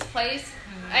Keisha's place.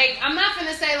 Like, I'm not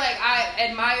gonna say like I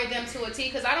admire them to a T,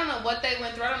 because I don't know what they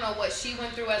went through. I don't know what she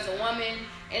went through as a woman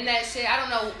and that shit. I don't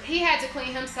know. He had to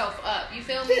clean himself up. You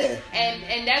feel me? Yeah.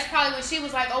 And that's probably when she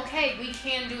was like, okay, we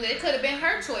can do that. It could have been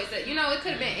her choice. You know, it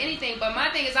could have been anything. But my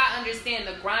thing is, I understand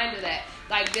the grind of that.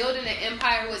 Like, building an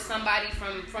empire with somebody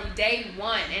from day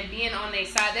one and being on their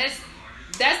side.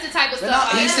 That's the type of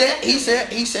stuff. He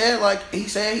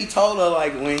told her,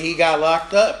 like, when he got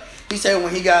locked up. He said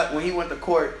when he went to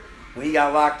court, when he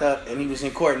got locked up and he was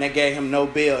in court and they gave him no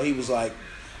bail, he was like,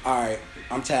 all right,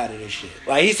 I'm tired of this shit.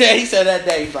 Like, he said that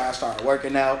day, he's like, I started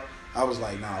working out. I was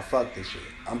like, nah, fuck this shit.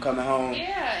 I'm coming home.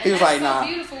 Yeah, he was like, nah.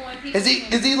 Is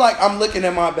he like, I'm looking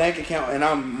at my bank account and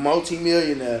I'm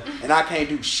multi-millionaire and I can't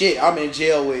do shit. I'm in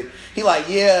jail with. He like,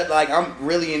 yeah, like, I'm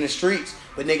really in the streets,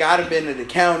 But nigga, I'd have been to the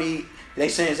county. They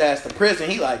sent his ass to prison.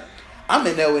 He like, I'm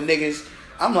in there with niggas.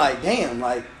 I'm like, damn,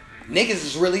 like, niggas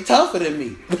is really tougher than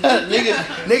me.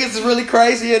 niggas is really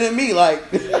crazier than me. Like,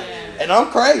 and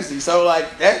I'm crazy. So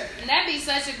like that. And that'd be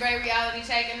such a great reality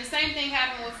check. And the same thing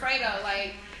happened with Fredo.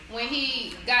 Like, when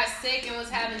he got sick and was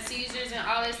having seizures and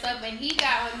all that stuff, and he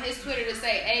got on his Twitter to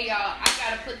say, hey, y'all, I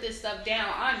got to put this stuff down.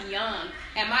 I'm young,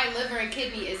 and my liver and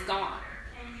kidney is gone.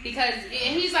 Because,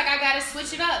 and he's like, I got to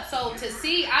switch it up. So to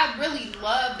see, I really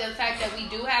love the fact that we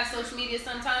do have social media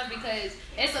sometimes, because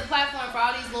it's a platform for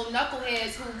all these little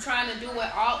knuckleheads who trying to do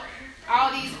what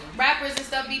all these rappers and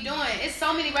stuff be doing. It's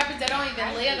so many rappers that don't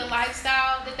even live the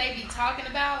lifestyle that they be talking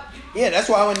about. Yeah, that's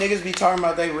why when niggas be talking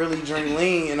about they really drink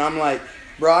lean, and I'm like,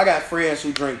 bro, I got friends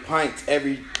who drink pints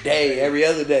every day, every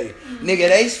other day. Nigga,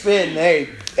 they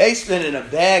spending a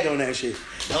bag on that shit.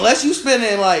 Unless you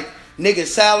spending like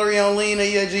nigga's salary on lean or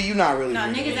your G, you not really. No,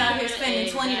 niggas out here spending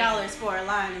 $20 for a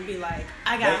line and be like,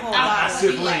 I got a whole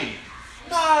bottle. Like,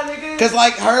 nah, nigga. Cause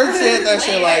like Herb said that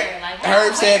shit. Like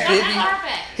Herb said, Bibby.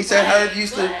 He said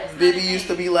Herb Bibby used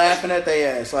to be laughing at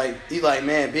their ass. Like he like,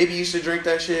 man, Bibby used to drink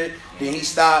that shit. Then he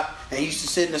stopped and he used to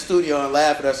sit in the studio and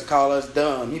laugh at us and call us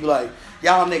dumb. He be like,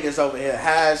 y'all niggas over here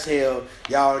high as hell.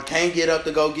 Y'all can't get up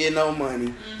to go get no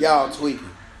money. Y'all tweaking.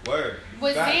 Word.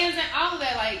 With Zans and all of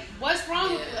that, like, what's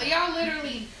wrong with y'all?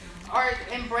 Literally are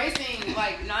embracing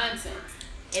like nonsense.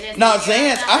 No,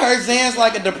 Zans. I heard Zans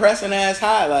like a depressing ass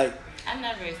high. Like I've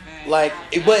never experienced. Like,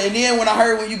 but and then when I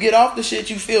heard when you get off the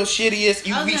shit, you feel shittiest.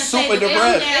 You be super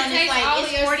depressed.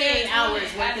 It's 48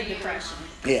 hours worth of depression.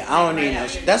 Yeah, I don't need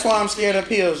that shit. That's why I'm scared of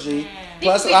pills, G.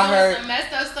 Plus, I heard some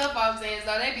messed up stuff off Zans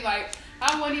though. They be like,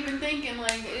 I wasn't even thinking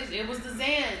like it was the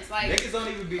Zans. Like niggas don't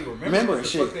even be remembering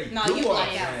shit. No, you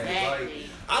like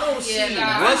I don't see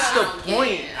what's the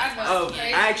point of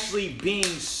actually being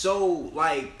so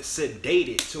like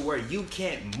sedated to where you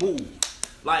can't move.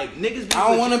 Like niggas. I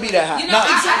don't want to be that high. You know,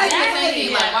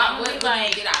 why would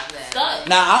you get out of that?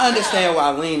 Now I understand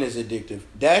why lean is addictive.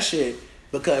 That shit,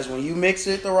 because when you mix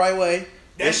it the right way,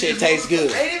 that shit tastes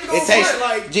good. It tastes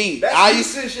like G. I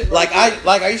used to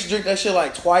I used to drink that shit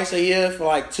like twice a year for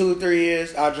like 2 or 3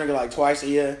 years. I'll drink it like twice a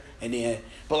year, and then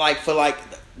but like for like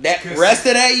that rest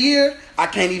of that year, I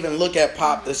can't even look at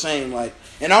pop the same. Like,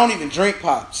 and I don't even drink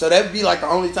pop, so that'd be like the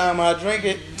only time I drink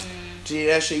it. Gee,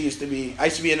 that shit used to be. I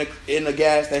used to be in the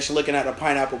gas station looking at a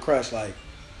pineapple crush like.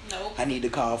 Nope. I need to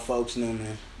call folks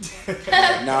Newman.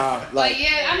 Nah, like. But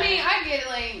yeah, I mean, I get it,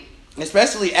 like.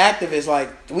 Especially activists, like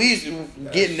we used to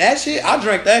getting that shit. I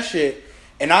drank that shit,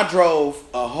 and I drove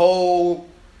a whole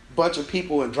bunch of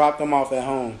people and dropped them off at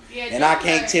home. Yeah, and I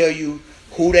can't tell you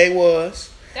who they was.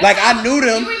 That's like I knew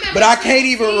them, but I can't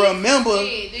even remember.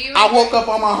 I woke up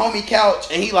on my homie couch,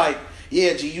 and he like,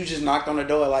 yeah, G, you just knocked on the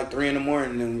door at like 3 a.m.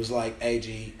 and was like, hey,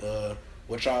 G,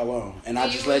 what y'all on? And I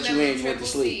just let you in. You went to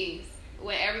sleep.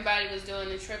 When everybody was doing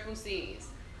the triple C's,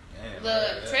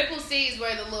 the triple C's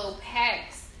were the little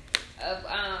packs of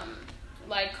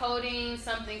like codeine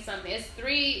something. It's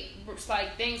 3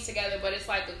 like things together, but it's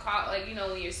like a like you know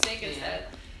when you're sick and stuff,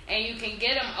 and you can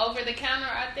get them over the counter.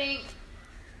 I think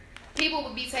people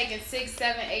would be taking 6,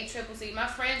 7, 8 triple C. My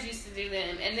friends used to do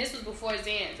them, and this was before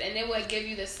Zans, and they would give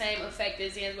you the same effect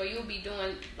as Zans, where you would be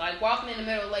doing like walking in the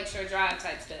middle of Lakeshore Drive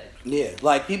type stuff. Yeah,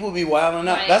 like people be wilding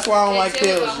up. Like, that's why I don't like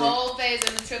pills. It was a whole phase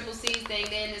of the triple C thing,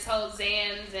 then this whole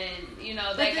Zans, and you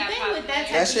know they got. But the thing with that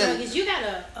type of drug is you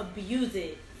gotta abuse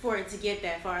it for it to get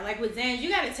that far. Like with Zans, you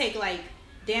gotta take like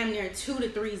damn near 2 to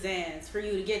 3 Zans for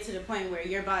you to get to the point where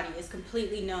your body is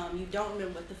completely numb. You don't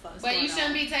remember what the fuck's going on. But you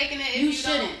shouldn't be taking it if you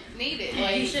don't need it.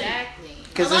 Like, exactly.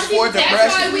 Because it's for depression.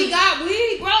 That's why we got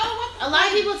weed, bro. A lot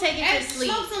of people take it for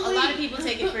sleep. A lot of people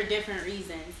take it for different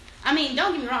reasons. I mean,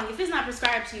 don't get me wrong. If it's not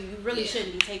prescribed to you, you really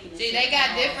shouldn't be taking it. See, they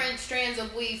got different strands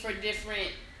of weed for different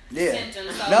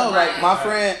symptoms. So no, like my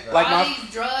friend, like all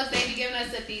these drugs they be giving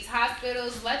us at these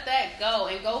hospitals, let that go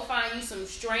and go find you some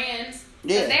strands.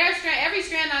 Yeah. Every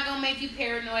strand not gonna make you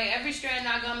paranoid. Every strand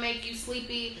not gonna make you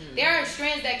sleepy. There are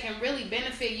strands that can really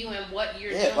benefit you in what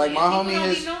you're doing. Yeah, like my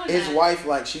homie, his wife,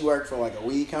 like she worked for like a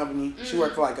weed company. She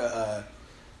worked for like a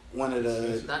one of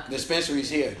the dispensaries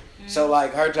here. So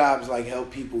like her job is like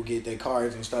help people get their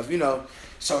cards and stuff, you know.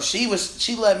 So she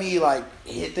let me like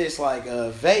hit this like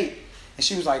vape, and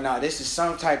she was like, nah, this is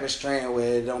some type of strand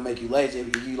where it don't make you lazy,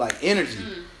 it give you like energy.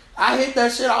 I hit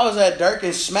that shit. I was at Dirk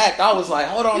and smacked. I was like,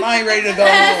 hold on, I ain't ready to go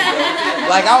home, bro.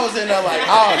 Like, I was in there like,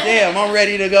 oh, damn, I'm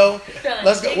ready to go.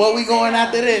 Let's go. What we going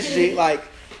after this, G? Like,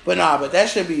 but nah, but that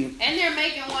should be. And they're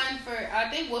making one for I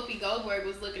think Whoopi Goldberg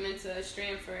was looking into a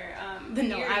strand for the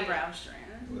no eyebrow strand.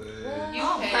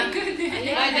 Oh my goodness!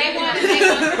 Like they want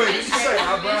Wait, did you say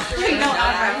eyebrow? No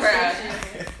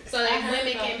eyebrow. So that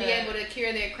women can be able to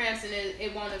cure their cramps and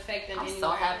it won't affect them anymore. I'm so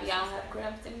happy I don't have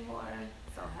cramps anymore.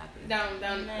 So happy. Don't.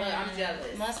 Well, I'm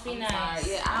jealous. Must be I'm nice.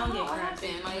 sorry. Yeah, I don't get cramps.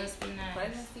 Must be nice.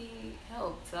 Pregnancy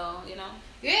helped, so you know.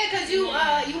 Yeah, cause you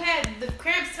had the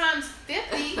cramps times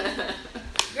 50.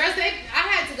 Girls, I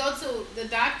had to go to the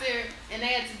doctor and they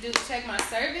had to check my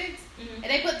cervix,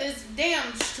 and they put this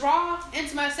damn straw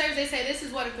into my cervix. They say this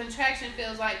is what a contraction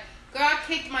feels like. Girl, I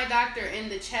kicked my doctor in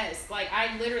the chest. Like,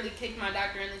 I literally kicked my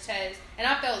doctor in the chest. And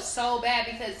I felt so bad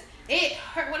because it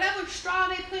hurt. Whatever straw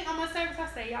they put on my cervix, I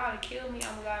say, y'all to kill me.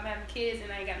 Oh my God, I'm having kids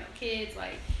and I ain't got no kids.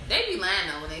 Like, they be lying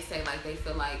though when they say like they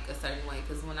feel like a certain way.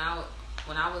 Because when I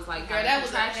was like, girl, that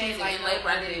was contractions like in labor,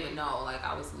 I didn't even know. Like,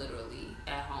 I was literally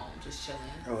at home just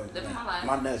chilling, living my life.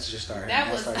 My nuts just started.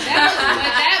 That was literally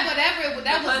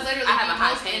the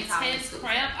most intense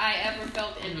cramp I ever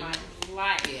felt in my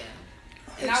life. Yeah.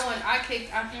 And I kicked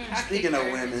Speaking her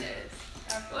of women.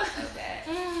 I feel so bad.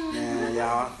 Man,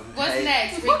 y'all. What's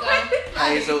next, Rico?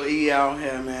 Hazel E out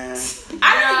here, man.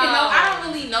 I don't even know. I don't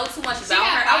really know too much about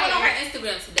her. I went on her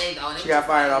Instagram today though. She got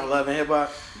fired off Love and Hip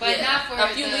Hop. But not for a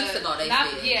few weeks ago. They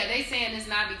said. Yeah, they saying it's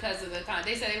not because of the con.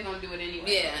 They said they were gonna do it anyway.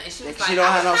 Yeah, and she was like, she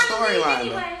don't have no storyline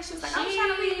anyway. She was like, I'm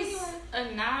trying to leave anyway.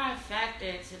 A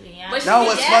non-factor, to be honest. No,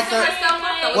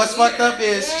 what's fucked up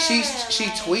is she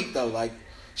tweaked though. Like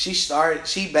she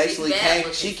basically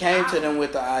came to them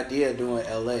with the idea of doing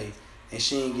LA, and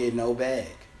she ain't get no bag.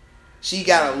 She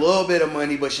got a little bit of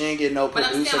money, but she ain't get no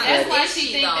producer credit. That's why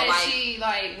she think that she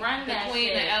run the queen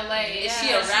of LA. Is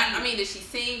she a rap? I mean, did she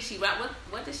sing? She rap?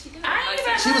 What does she do?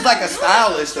 She was like a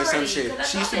stylist or some shit.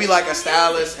 She used to be like a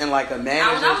stylist and like a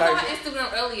manager. When I was on her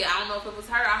Instagram earlier, I don't know if it was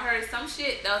her. I heard some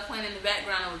shit that was playing in the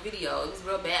background of a video. It was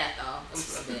real bad though. It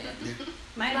was real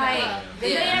bad.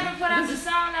 Did they ever put out the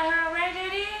song that her and Ray J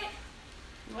did?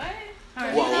 What?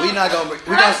 Well, we not gonna. First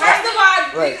of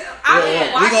all, right.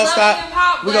 we gonna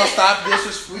stop. We gonna stop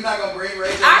this. We not gonna bring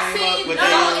Ray J name up with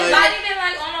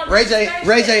that. Ray J.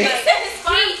 Ray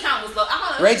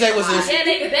J was in. Yeah,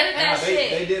 they better that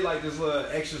shit. They did like this little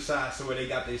exercise so where they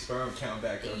got their sperm count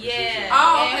back up. Yeah.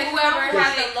 And whoever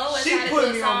had the lowest. She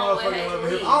put me on motherfucking Love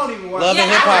and Hip Hop. I don't even watch Love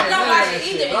and Hip Hop. I don't watch it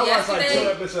either. I watched like 2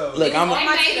 episodes. Look, I'm. on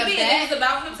my TV. It was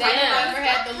about him.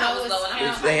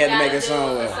 They had to make a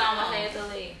song with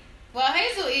Well,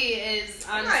 Hazel E is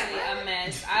honestly a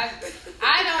mess.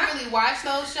 I don't really watch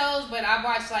those shows, but I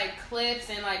watch like clips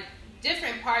and like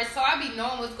different parts, so I be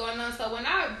knowing what's going on. So when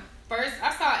I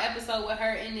saw an episode with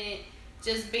her in it,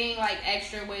 just being like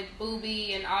extra with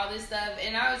Boobie and all this stuff,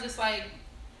 and I was just like,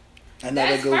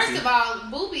 first of all,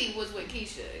 Boobie was with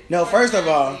Keisha. No, first of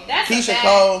all, Keisha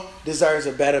Cole deserves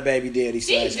a better baby daddy /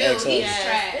 ex-husband.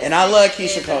 And I love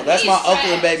Keisha Cole. That's my uncle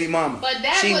and baby mama. But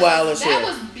she wild as hell. That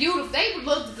was beautiful. They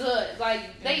looked good.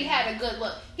 Like, they had a good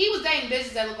look. He was dating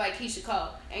bitches that looked like Keisha Cole.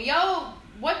 And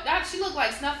she looked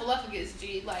like Snuffleupagus,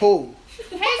 G. Like, who?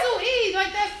 Hazel E,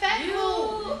 like that fat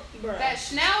dude, that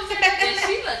schnauzer.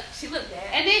 She looked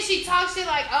bad. And then she talks shit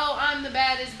like, "Oh, I'm the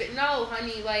baddest." But no,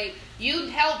 honey, like you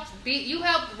helped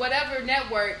whatever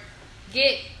network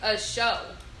get a show,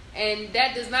 and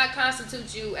that does not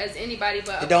constitute you as anybody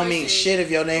but. It don't mean shit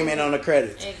if your name ain't on the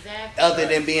credits. Exactly. Other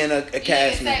than being a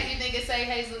cast member. You think it say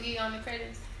Hazel E on the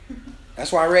credits?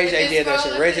 That's why Ray J did that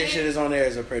shit. Ray J shit is on there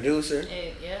as a producer.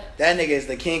 Yeah. That nigga is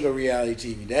the king of reality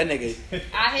TV. That nigga.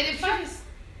 I hit it first.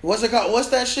 What's it called? What's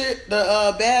that shit?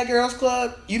 The Bad Girls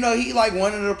Club. You know he like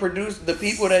one of the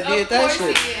people that did that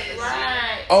shit. He is.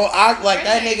 Right. Oh,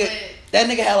 that nigga. That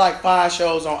nigga had like 5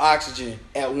 shows on Oxygen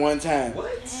at one time.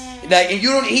 What? Like,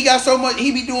 and he got so much.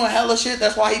 He be doing hella shit.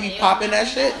 That's why he be popping that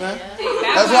shit, man.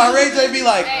 That's why Ray J be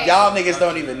like, y'all niggas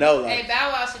don't even know. Like, hey,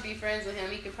 Bow Wow should be friends with him.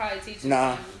 He could probably teach him.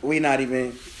 Nah, we not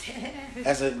even.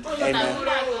 That's a hey man.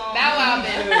 Bow Wow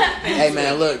man. Hey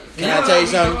man, look. Can I tell you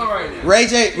something? Ray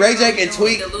J can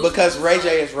tweak because Ray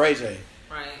J is Ray J.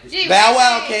 Right. Bow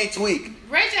Wow can't tweak.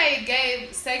 Ray J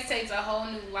gave sex tapes a whole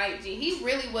new light. G. He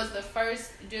really was the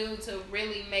first dude to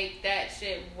really make that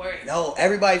shit work. No,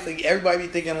 everybody be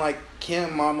thinking like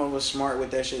Kim Mama was smart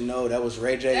with that shit. No, that was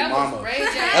Ray J Mama.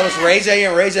 That was Ray J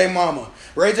and Ray J Mama.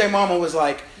 Ray J Mama was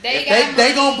like, if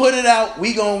they gonna put it out,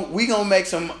 we gonna make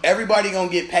some. Everybody gonna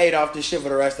get paid off this shit for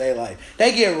the rest of their life.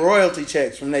 They get royalty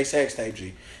checks from their sex tape.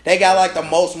 G. They got like the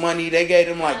most money. They gave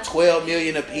them like $12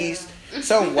 million a piece.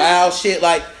 Some wild shit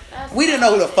like. We didn't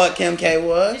know who the fuck Kim K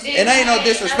was. And ain't no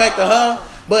disrespect to her,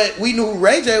 but we knew who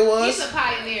Ray J was. He's a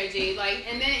pioneer, G. Like,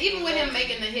 and then even with him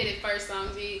making the Hit It First song,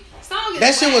 G. Song song is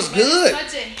that shit was good.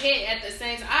 Such a hit at the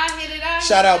same time. I hit it.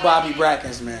 Shout out Bobby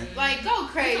Brackens, man. Like, go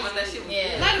crazy. That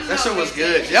shit was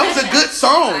good. That was a good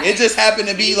song. It just happened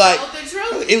to be like,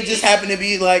 it just happened to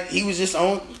be like he was just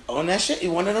on that shit.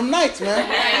 One of them nights, man.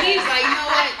 Right. He's like, you know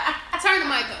what? Turn the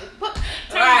mic on.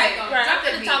 Turn right, the mic on. right. Drop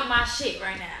I'm talking my shit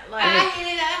right now. Like, I hit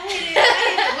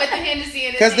it. With the Hennessy in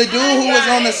it. Because the dude who was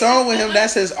on the song with him,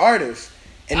 that's his artist.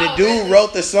 And the dude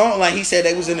wrote the song, like he said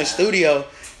they was in the studio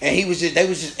and they was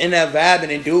just in that vibe,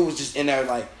 and the dude was just in there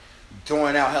like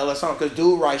throwing out hella songs. Because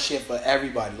dude writes shit for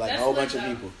everybody, like a whole bunch of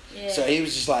people. Yeah. So he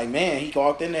was just like, man, he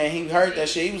walked in there and he heard that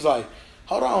shit. He was like,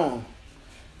 hold on.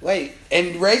 Wait.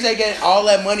 And Ray J getting all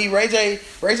that money. Ray J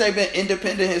been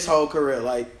independent his whole career,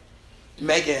 like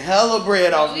making hella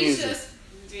bread off music.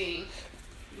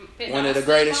 One of the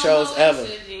greatest shows ever.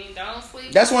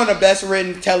 That's one of the best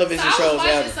written television shows ever.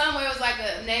 I was watching somewhere, it was like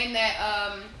a name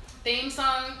that theme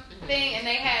song thing, and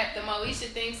they had the Moesha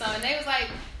theme song, and they was like,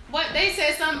 what they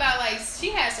said something about like she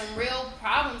had some real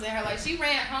problems in her, like she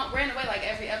ran away like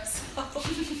every episode.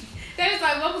 They was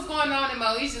like, what was going on in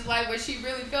Moesha's life where she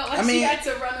really felt like she had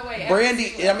to run away.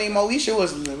 Moesha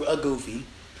was a goofy,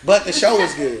 but the show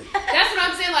was good. That's what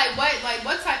I'm saying. Like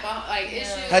what type of like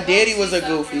issues? Her daddy was a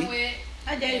goofy.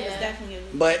 Her daddy was definitely a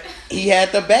goofy. But he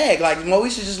had the bag. Like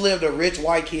Moesha just lived a rich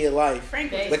white kid life.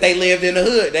 But they lived in the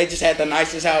hood. They just had the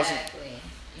nicest house. Yeah.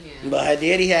 But her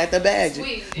daddy had the bag.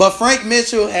 Sweet, but Frank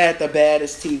Mitchell had the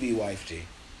baddest TV wife, G.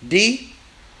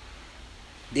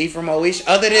 D from Moesha.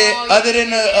 Other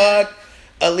than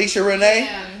Alicia Renee.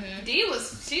 Yeah. She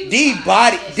was D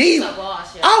body. D.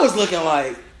 I was looking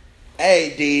like,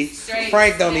 hey D.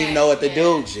 Frank don't even know what to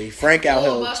do, G. Frank out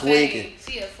here tweaking.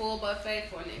 She a full buffet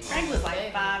for nigga. Frank was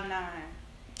like 5'9".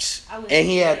 And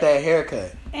he had that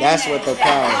haircut. That's what the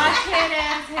problem. Head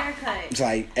ass haircut. It's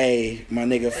like, hey, my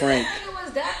nigga Frank. He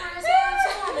always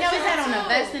had on a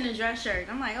vest and a dress shirt.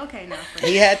 I'm like, okay, now Frank.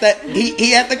 He had that.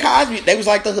 He had the Cosby. They was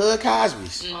like the hood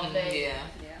Cosbys.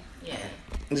 Yeah.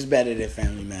 It's better than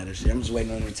Family Matters. I'm just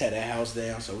waiting on them to tear that house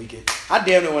down so we can. I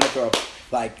damn near want to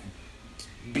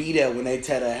be there when they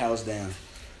tear that house down.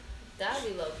 That'd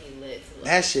be low key lit.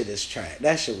 That shit is trash.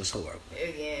 That shit was horrible.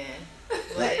 Again.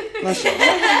 My shit.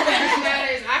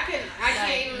 I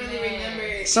can't even really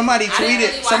remember. Somebody had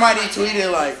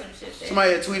tweeted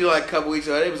like a couple weeks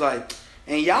ago. They was like,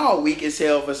 and y'all weak as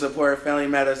hell for supporting Family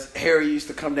Matters. Harry used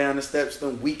to come down the steps,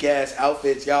 them weak ass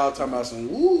outfits. Y'all talking about some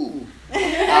woo. I'm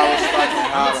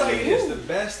gonna tell you this: the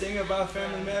best thing about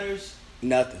Family Matters,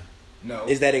 nothing. No,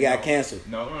 is that it got canceled.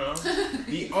 No.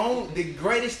 The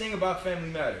greatest thing about Family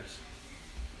Matters,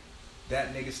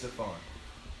 that nigga Stefan.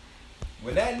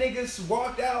 When that nigga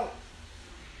walked out,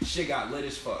 shit got lit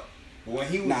as fuck. But when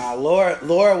he was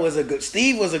Laura was a good.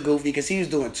 Steve was a goofy because he was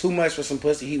doing too much for some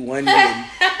pussy he wasn't getting,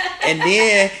 and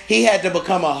then he had to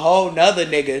become a whole nother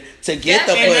nigga to get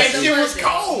the pussy. And that shit was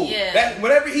cold. Yeah.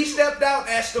 Whenever he stepped out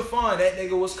as Stefan, that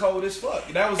nigga was cold as fuck.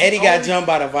 Eddie got jumped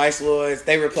by the Vice Lords.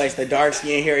 They replaced the dark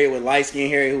skinned Harry with light skinned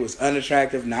Harry, who was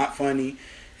unattractive, not funny.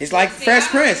 It's like Fresh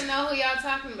Prince. I don't even know who y'all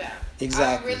talking about.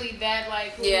 Exactly. I'm really that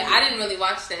like. I didn't really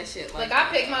watch that shit. Like I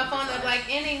picked my phone up like,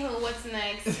 anywho, what's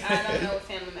next? I don't know what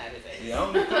Family Matters is.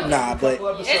 Nah, but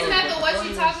isn't that the what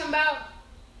you talking about?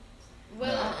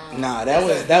 Nah, that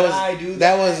was Urkel.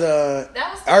 That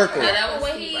was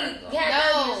when he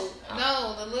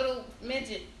no, the little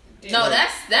midget. No,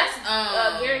 that's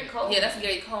Gary Coleman. Yeah, that's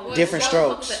Gary Coleman. Different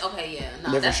Strokes. Okay, yeah.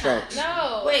 No, Different Strokes.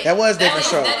 No. Wait. That was Different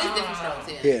Strokes. That is Different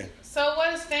Strokes, yeah. So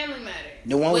what is Family Matter?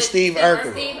 The one with Steve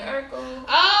Urkel.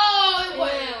 Oh,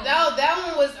 no, that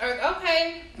one was Urkel.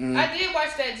 Okay. I did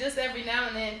watch that just every now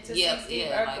and then to see Steve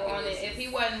Urkel on it. If he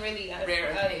wasn't really a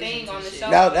thing on the show.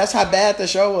 No, that's how bad the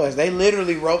show was. They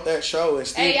literally wrote that show and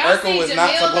Steve Urkel was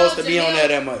not supposed to be on there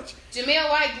that much. Jameel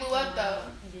White blew up though.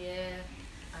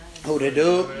 Who, the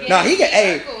dude? Yeah, no, he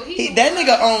that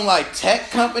nigga owned like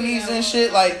tech companies and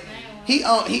shit. Like he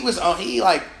owned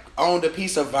a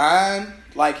piece of Vine.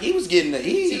 Like he was getting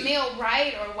Jameel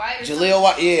Wright or White or Jaleel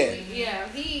White, yeah. Yeah,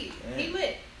 he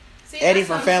lit. See, Eddie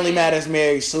from Family Matters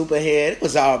married Superhead. It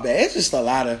was all bad. It's just a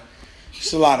lot of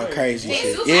crazy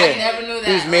shit. I never knew that.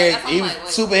 He was married.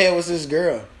 Superhead was his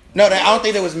girl. No, I don't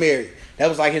think they was married. That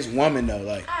was like his woman though.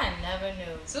 Like I never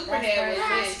knew. Superhead was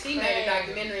lit. She made a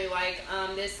documentary like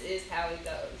this is how it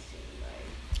goes.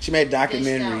 She made a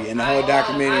documentary, and the whole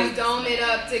documentary. I dome it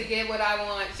up to get what I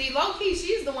want. She low key,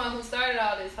 she's the one who started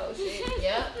all this whole shit.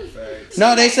 Yep.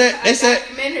 No, they said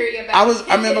documentary about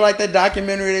I remember like the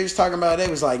documentary they was talking about. They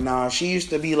was like, nah, she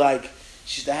used to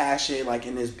have shit like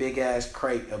in this big ass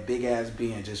crate, a big ass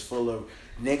bin just full of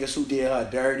niggas who did her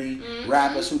dirty,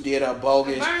 rappers who did her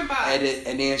bogus,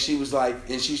 and then she was like,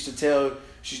 and she used to tell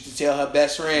She used to tell her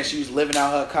best friend she was living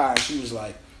out her car, and she was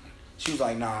like,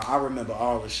 nah, I remember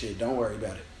all the shit. Don't worry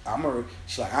about it.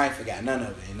 She's like, I ain't forgot none of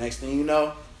it. And next thing you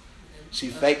know, she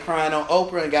fake crying on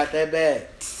Oprah and got that bag.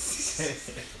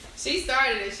 She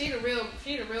started it. She the real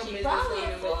business Probably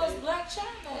woman. influenced Black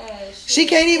China. She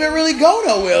can't even really go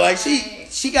nowhere. Like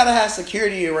she gotta have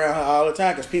security around her all the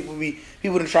time because people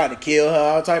done tried to kill her,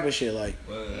 all type of shit. Like,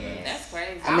 that's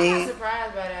crazy. I mean, I'm not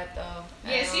surprised by that though.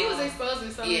 Yeah, she was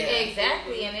exposing something. Yeah,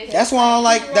 exactly. And that's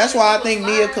why I think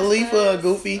Mia Khalifa a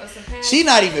goofy. She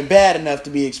not even bad enough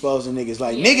to be exposing niggas.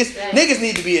 Like niggas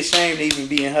need to be ashamed to even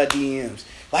be in her DMs.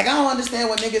 Like, I don't understand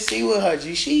what niggas see with her.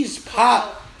 G, she's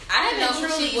pop. I didn't know who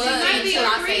she was until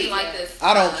I say like this.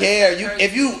 I don't care. You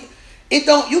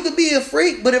could be a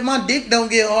freak, but if my dick don't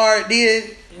get hard,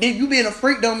 then you being a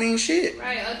freak don't mean shit.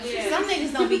 Right. Some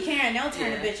niggas don't be caring. They'll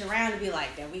turn the bitch around and be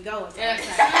like, there we go. It's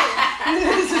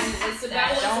It's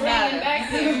about what's ringing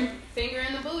back there. Finger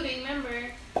in the booty, remember?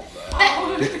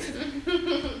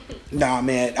 Nah,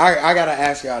 man. I gotta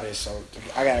ask y'all this. So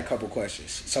I got a couple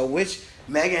questions. So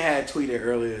Megan had tweeted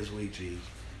earlier this week, G,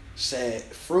 said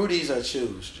Fruities or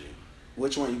Chews, G.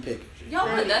 Which one you picking, G? Yo,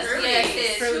 but that's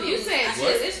Fruities. You said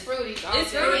it's Fruities.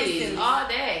 It's Fruities all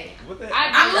day.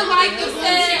 I do like the blue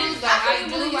chews. I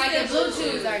do like the blue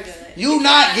chews are good. You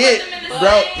not get,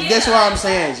 bro. That's what I'm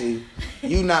saying, G.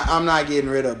 I'm not getting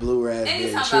rid of blue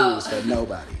raspberry chews for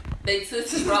nobody. They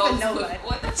Tootsie Rolls.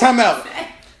 Time out.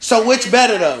 So which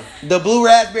better though? The blue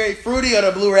raspberry fruity or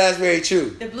the blue raspberry chew?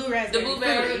 The blue raspberry.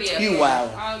 Fruity. You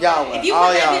wow. Y'all wow. If you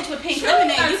put that bitch with pink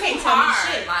lemonade, you can't tell me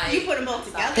shit. Like, you put them both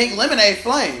together. Pink lemonade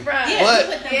flame. Yeah, you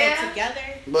put them both together.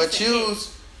 But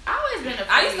chews. I always been a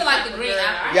I used to like the green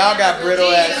apple. Y'all got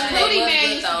brittle ass. The Fruity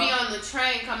man used to be on the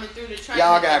train, coming through the train.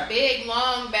 Y'all with got big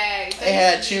long bags. They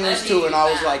had chews too, and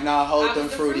I was like, nah, hold them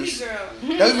fruities.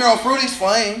 Don't get me wrong, fruities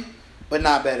flame, but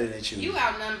not better than chews. You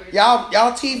outnumbered.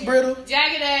 Y'all teeth brittle?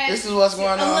 Jagged ass. This is what's going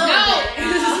on. No. Yeah,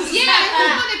 if you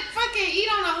want to fucking eat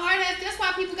on a hard ass, that's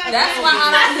why people got. That's why I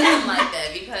don't eat them like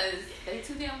that, because they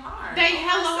too damn hard. They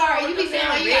hella hard. You be feeling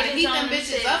like you gotta heat them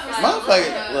bitches up or something.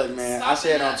 Motherfucker, look, man. I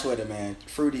said on Twitter, man.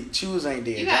 Fruity chews ain't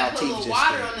dead. You Y'all gotta put a teeth little just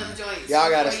water straight, on them man. joints. Y'all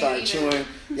gotta start chewing.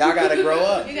 Y'all gotta grow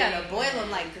up. You gotta boil them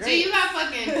like grapes. See, you got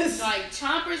fucking like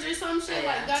chompers or some shit,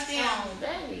 like goddamn.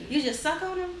 You just suck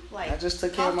on them, like. I just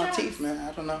took care of my teeth, man.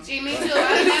 I don't know. Gee, me too.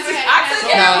 I never had. I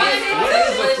took care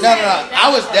of No.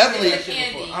 I was definitely.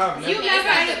 You never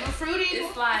had a fruity.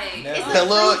 It's like The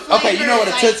little, okay, you know what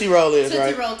a Tootsie Roll is, right?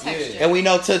 Tootsie Roll texture. And we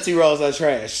know Tootsie Rolls are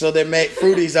trash, so they make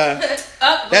Fruities are.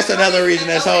 That's another reason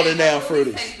that's holding down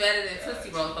Fruities. Tastes better than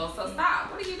Tootsie Rolls though, so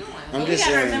stop. What are you doing? I'm We just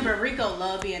gotta saying. remember Rico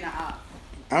love being an op.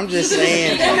 I'm just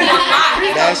saying.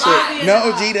 That shit.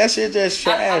 No, G, that shit just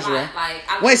trash, bro.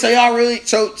 Wait, so y'all really?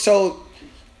 So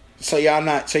y'all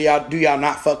not? So do y'all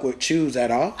not fuck with chews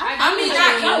at all? I mean,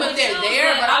 not even if they're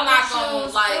there, but I'm not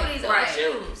gonna like right.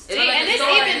 And it's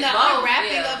even the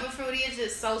unwrapping of a fruity is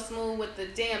just so smooth with the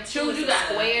damn chews and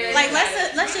squares. Like let's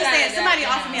just say if somebody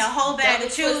offered me a whole bag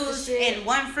of chews and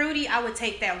one fruity, I would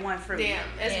take that one fruity. Damn,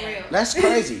 that's real. That's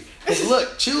crazy. Cause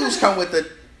look, chews come with the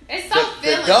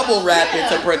filling. double wrapping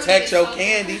to protect your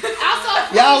candy.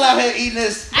 Also, Y'all out here eating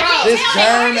this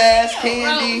germ ass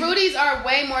candy. Bro, fruities are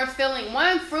way more filling.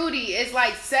 One fruity is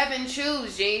like 7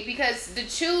 chews, G, because the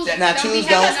chews don't chews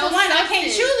have don't. no I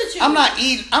can't chew the chews. I'm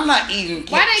not eating.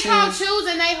 Why they call chews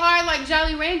and they hard like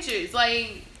Jolly Ranchers?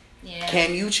 Like,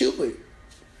 can you chew it?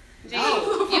 G,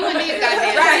 you and these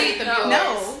goddamn teeth of yours.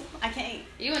 No, I can't.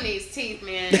 You and these teeth,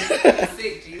 man.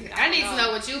 I need to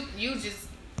know what you just.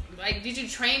 Like, did you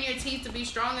train your teeth to be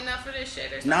strong enough for this shit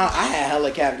or something? Nah, I had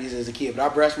hella cavities as a kid, but I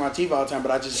brushed my teeth all the time,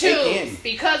 but I just ate candy.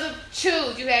 Because of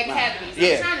chews, you had cavities.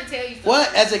 Yeah. I'm trying to tell you something.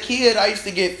 What? As a kid, I used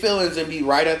to get fillings and be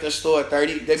right at the store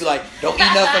 30. They'd be like, don't eat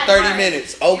enough for 30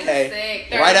 minutes. Okay.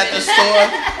 Right at the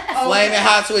store, flaming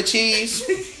hot with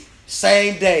cheese.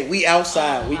 Same day. We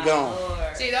outside. We gone.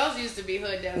 See, those used to be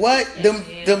hood devils. What? Them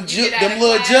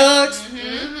little jugs?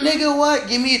 Mm-hmm. Nigga, what?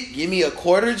 Give me a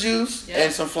quarter juice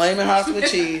and some flaming hot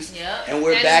with cheese, and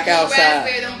we're back outside.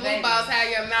 Raspberry, them blue balls had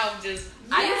your mouth just.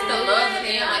 I used to love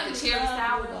them, like the cherry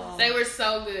sour. They were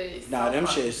so good. Nah, them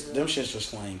shits was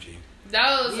flame, G.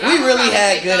 Those. We really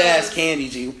had good ass candy,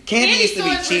 G. Candy used to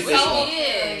be cheap as fuck.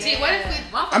 Gee, what if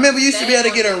we? I remember we used to be able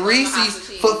to get a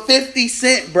Reese's for 50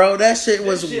 cents, bro. That shit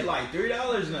was. That shit like $3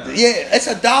 now. Yeah, it's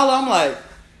 $1. I'm like.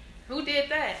 Who did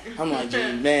that? I'm like,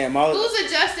 gee, man, who's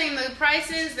adjusting the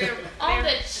prices? They're on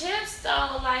the chips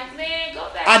though. Like, man, go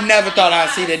back. I never thought I'd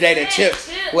see the day that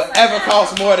chips would ever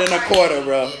cost more than a quarter,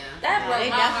 bro. Yeah. That broke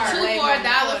my heart. 2 for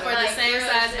 $1 for the same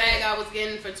size bag I was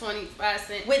getting for 25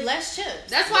 cents. With less chips.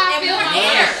 That's why I feel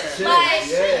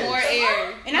more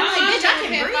air. And I'm like, bitch, I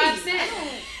can breathe. 5 cents.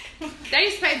 They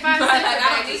used to pay 5 cents for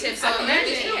bags of chips. So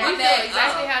imagine, we felt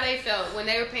exactly how they felt when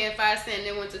they were paying 5 cents and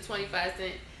then went to 25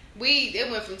 cents. It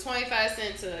went from 25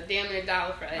 cents to damn near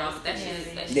 $1 for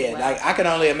us. Yeah, like I can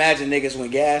only imagine niggas when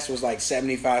gas was like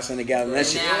 75 cents a gallon. That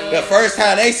shit, the first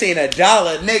time they seen $1,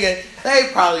 nigga, they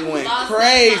probably went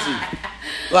crazy.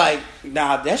 Like,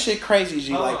 nah, that shit crazy,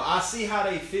 G. Like, I see how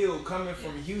they feel coming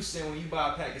from Houston when you buy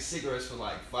a pack of cigarettes for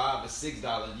like $5 or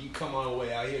 $6. You come on the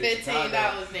way out here. $15.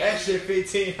 That shit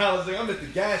 $15. Like, I'm at the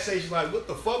gas station like, what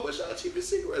the fuck? What's y'all cheapest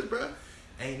cigarettes, bro?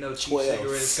 Ain't no cheap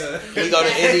cigarettes. We go to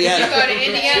Indiana. You go to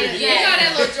Indiana. You know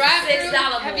that little drive-through?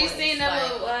 $6 Have you seen that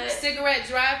like, little cigarette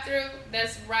drive-through?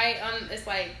 That's right on. It's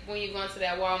like when you go into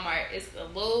that Walmart. It's a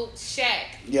little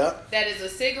shack. Yep. That is a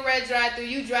cigarette drive-through.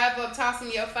 You drive up, toss them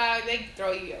your $5. They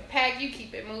throw you your pack. You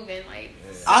keep it moving.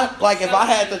 If I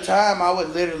had the time, I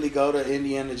would literally go to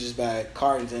Indiana, just buy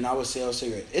cartons, and I would sell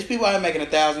cigarettes. It's people out here making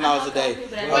 $1,000 a day. Wait,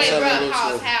 bro,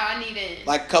 how? I need it.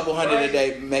 Like a couple hundred a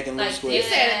day making little squares. You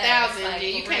said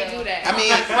 1,000. You can't do that. I mean,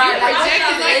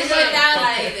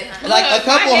 like a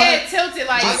couple hundred. Tilted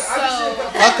like so.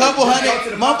 A couple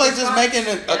hundred. Motherfuckers just making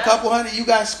a couple hundred. You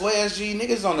got squares, G.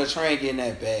 Niggas on the train getting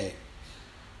that bag.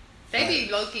 They be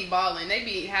low key balling.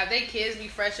 Have their kids be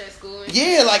fresh at school.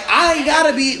 Yeah, like I ain't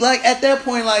gotta be like at that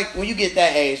point. Like when you get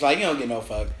that age, like you don't get no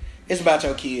fuck. It's about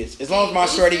your kids. As long as my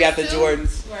shorty got the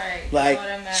Jordans, right? Like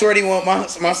shorty want my.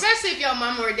 Especially if your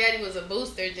mama or daddy was a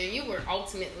booster, then you were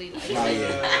ultimately like.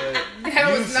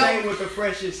 There was no with the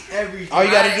freshest everything. All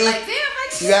you gotta do,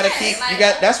 you gotta keep.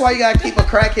 That's why you gotta keep a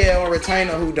crackhead on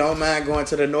retainer who don't mind going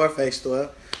to the North Face store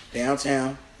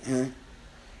downtown and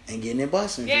getting it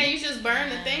busting. Yeah, you just burn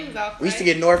the things off. We used to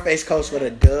get North Face coats with a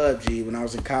dub, G. When I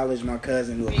was in college, my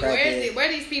cousin who was crackhead. Where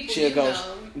these people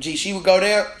G, she would go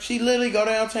there. She literally go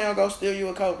downtown, go steal you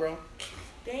a coat, bro.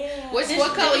 Damn. What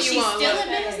color you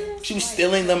want? She was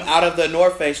stealing them out of the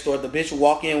North Face store. The bitch would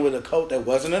walk in with a coat that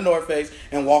wasn't a North Face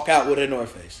and walk out with a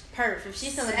North Face. Perf. If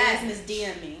she's still a business,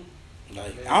 DM me.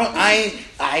 Like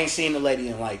I ain't seen the lady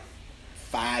in like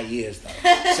 5 years though.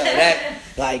 So that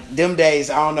like them days,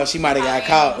 I don't know. She might have got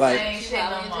caught. Like man, she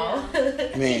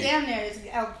damn near is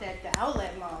out at the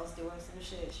outlet malls doing some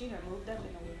shit. She done moved up in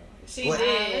the world. She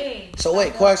did. So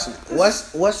wait, question.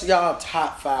 What's y'all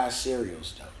top 5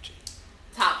 cereals though?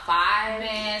 Top 5,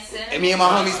 man. And me and my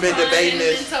homies been debating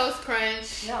this. Toast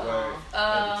Crunch.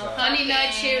 Honey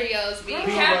Nut Cheerios.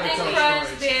 Captain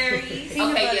Crunch Berries. Okay,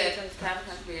 yeah. Captain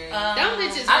Crunch Berries. Them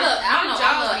bitches. I love Apple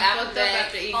Jack.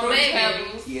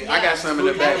 Yeah, I got some in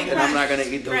the back that I'm not gonna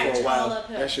eat them for a while.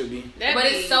 That should be. But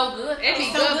it's so good. It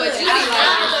be good, but you be like,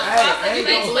 I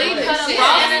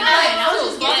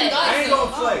ain't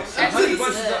gonna flex. Honey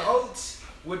Bunches of Oats.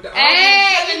 With the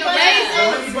and the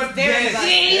raisins. Very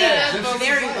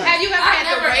good. Have you ever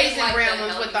had the raisin bran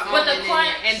ones with the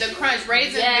crunch and the crunch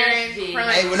raisin bran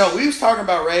crunch? Hey, no, we was talking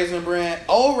about Raisin Bran.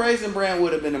 Old Raisin Bran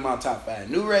would have been in my top 5.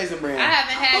 New Raisin Bran. I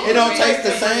haven't had. It don't taste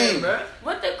the same.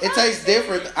 What the? It tastes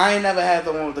different. I ain't never had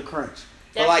the one with the crunch.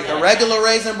 But like the regular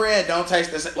Raisin Bran don't taste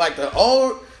the same. Like the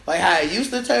old, like how it used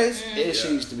to taste. It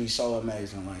used to be so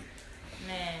amazing. Like,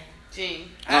 man, gee.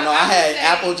 I don't know. I had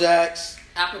Apple Jacks.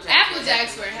 Apple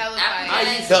Jacks were hella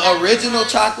fire. The original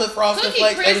chocolate Frosted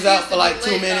Flakes, they was out for like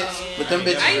 2 minutes. But them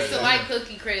bitches. I used to like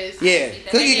Cookie Crisp. Yeah,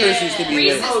 Cookie Crisp used to be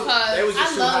Reese's Puffs. They was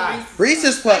just too high.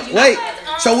 Reese's Puffs. Wait,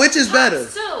 so which is better?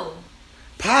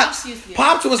 Pops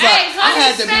was like, I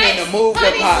had to be in the mood for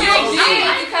Pops.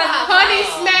 Honey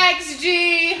Smacks,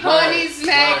 G. Honey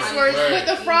Smacks were with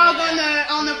the frog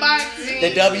on the box, G.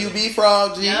 The WB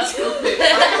frog, G.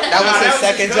 That was his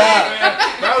second job.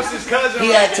 That was his cousin. He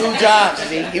had 2 jobs,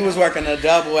 G. He was working a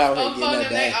double out here getting that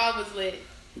they bag. all was lit.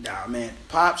 Nah, man.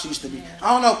 Pops used to be,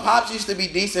 I don't know, Pops used to be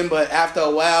decent, but after a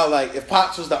while, like, if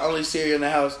Pops was the only cereal in the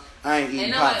house, I ain't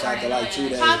eating Pops after like 2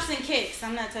 days. Pops and Kicks,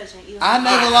 I'm not touching either. I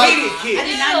never liked hated Kicks. I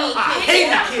did not eat Kicks. I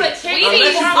hated Kicks. We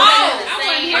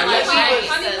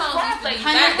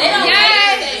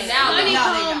need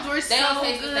honeycombs were so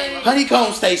good.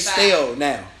 Honeycombs taste stale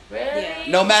now. Really?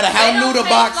 No matter how new the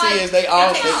box is, they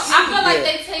all taste. I feel like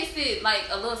they tasted like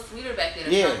a little sweeter back then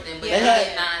or something, but they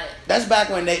did not. That's back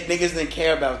when niggas didn't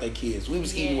care about their kids. We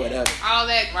was eating whatever. All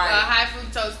that high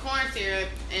fructose corn syrup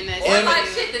and that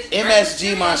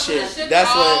MSG my shit. That's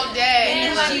all what. day.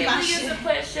 And like people used to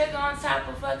put sugar on top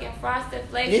of fucking Frosted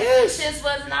Flakes. Yes. This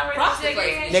wasn't already Frosted sugar.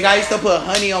 Flakes. Nigga, I used to put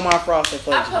honey on my Frosted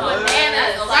Flakes. I put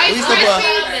bananas. We used to put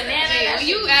When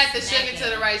you add the sugar to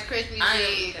the Rice Krispies,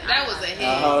 that was a hit.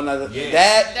 A whole nother.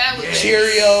 That was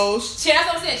Cheerios. That's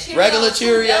what I'm saying. Cheerios. Regular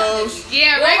Cheerios.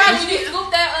 Yeah, regular. When you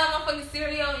scoop that motherfucking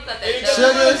cereal, you got that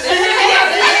sugar.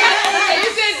 You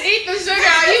just eat the sugar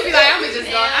out. You be like, I'm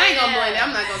just going. I ain't gonna blend it.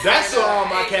 I'm not gonna. That's where all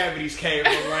my cavities came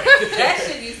from. Right that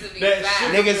shit used to be.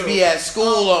 Niggas be at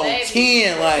school on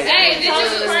 10, like. Hey, did you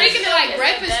speaking of like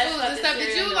breakfast foods and stuff?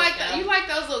 Did you like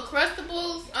those little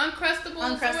Uncrustables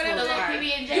or whatever?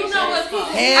 You know what's cool?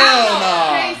 Hell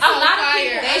no. A lot of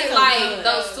people they like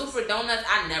those super donuts.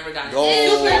 I never got it.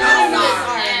 Super donuts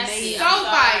are amazing. So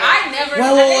fire. I never.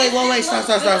 Wait.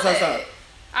 Stop.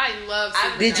 I love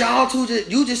super Did y'all two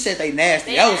you just said they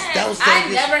nasty. That was I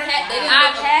never had.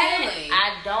 I've had it.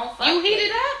 I don't. You heat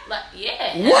it up? Like,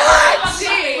 yeah. What?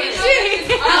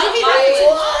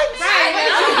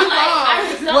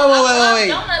 Wait.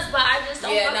 Donuts, but I just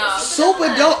don't.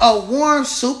 A warm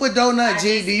super donut,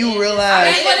 G. Do you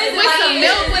realize? With some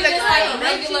milk, with a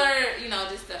regular,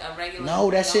 just a regular.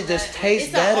 No, that shit just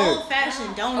tastes better. It's an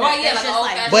old-fashioned donut. Oh yeah,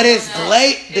 like but it's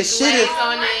glazed. The shit is.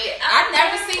 I've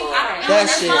never seen that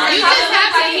shit. You just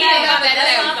have to heat it up at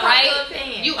that right.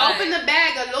 You open the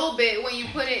bag a little bit when you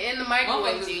put it in the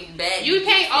microwave. You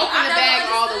can't open the bag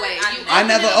all the way. I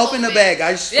never opened the bag.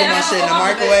 I just put my shit in the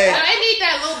microwave. I need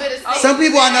that little bit of. Some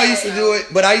people I know used to do it,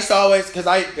 but I used to always because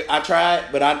I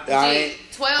tried, but I ain't.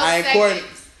 12 seconds.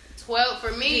 12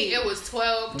 for me. It was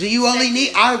 12. Do you only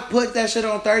need? I put that shit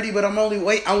on 30, but I'm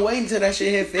waiting till that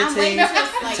shit hit 15.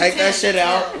 Take that shit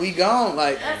out. We gone.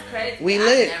 Like that's crazy. We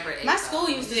lit. My school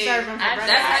used to serve them for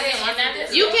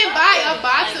breakfast. You can buy a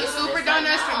box of super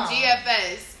donuts from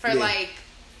GFS for like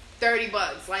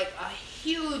 $30, like a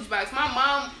huge box. My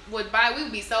mom would buy. We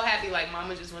would be so happy. Like,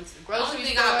 mama just went to the grocery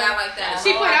store. Like that.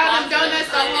 She put out them donuts.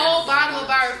 The whole bottom of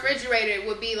our refrigerator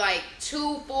would be like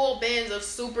 2 full bins of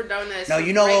super donuts. No,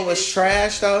 you know what was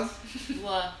trash though?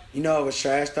 What? You know what was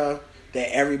trash though?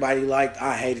 That everybody liked.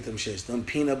 I hated them shits. Them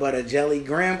peanut butter jelly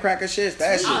graham cracker shits.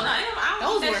 That shit.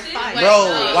 Those were fire.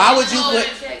 Bro, why would you put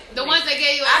the ones they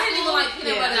gave you? I didn't even like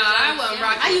peanut butter. No, I wasn't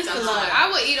rocking. I used to love.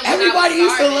 I would eat them. Everybody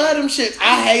used to love them shits.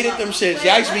 I hated them shits.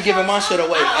 Y'all used to be giving my shit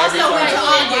away every time.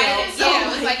 Yeah,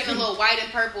 it was like in a little white and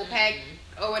purple pack.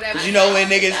 Or whatever. You know when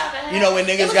niggas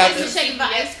got the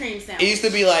ice cream sandwich. It used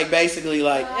to be like basically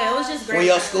like it was just great. When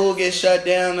your school gets shut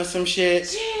down or some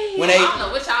shit. When they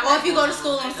or if you go to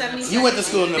school on 70. You went to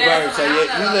school in the Bird, so you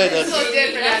lived a little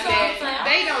different out there.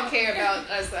 They don't care about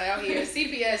us out here.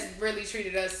 CPS really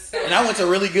treated us. And I went to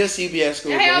really good CPS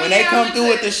school. But when they come through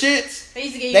with the shits,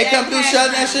 they come through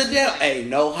shutting that shit down. Hey,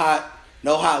 no hot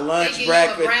lunch,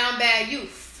 breakfast. You a brown bag, you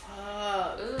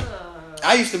fuck.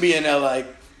 I used to be in there like.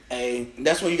 Hey,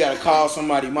 that's when you gotta call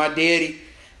somebody. My daddy,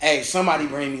 hey, somebody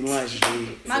bring me lunch,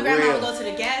 dude. My grandma would go to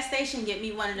the gas station, get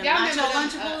me one of them nacho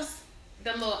Lunchables.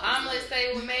 Them little omelets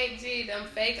they would make, them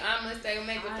fake omelets they would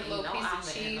make with the little piece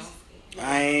of cheese.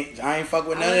 I ain't fuck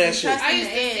with none of that shit. I used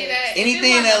to see that.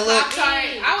 Anything that looked.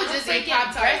 I would just eat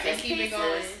Pop-Tarts and keep it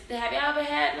going. Have y'all ever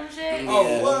had them shit? Oh,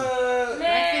 what?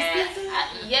 Man,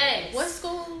 yes. What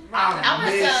school? I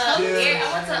went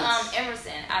to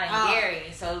Emerson out in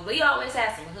Gary, so we always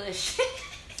had some hood shit.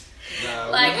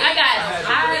 Like I got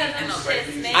tired of them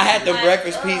shits, man. I had the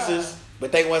breakfast pizzas,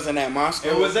 but they wasn't at my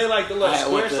school. And was they like the little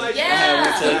square slices?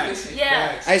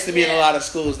 Yeah. I used to be in a lot of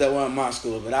schools that weren't my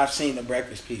school, but I've seen the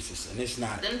breakfast pizzas, and it's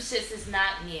not. Them shits is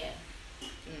not Man,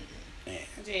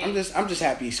 I'm just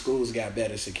happy schools got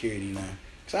better security now.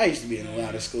 Cause I used to be in a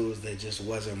lot of schools that just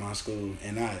wasn't my school,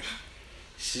 and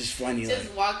it's just funny. Just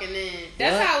like, walking in.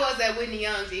 That's how it was at Whitney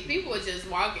Young, G. People would just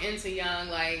walk into Young,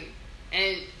 like,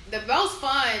 and the most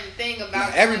fun thing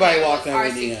about everybody walked in our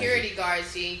Whitney security Young.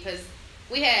 guards, G, because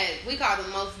we called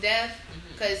him Most Deaf,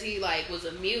 because he, like, was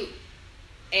a mute.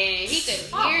 And he could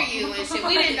hear you and shit.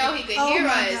 We didn't know he could hear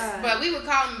us. God. But we would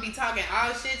call him and be talking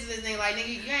all shit to this nigga. Like, nigga,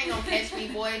 you ain't gonna catch me,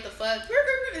 boy. What the fuck?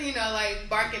 You know, like,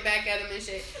 barking back at him and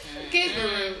shit. Kids were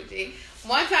rude, G.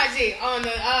 One time, G, on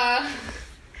the,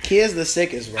 Kids the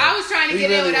sickest, bro. I was trying to get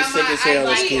in without my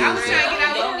ID. I was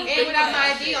trying to get in without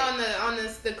my ID on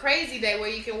the crazy day where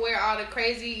you can wear all the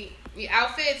crazy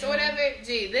outfits or whatever.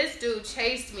 Gee, this dude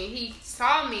chased me. He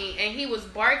saw me and he was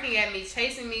barking at me,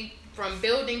 chasing me from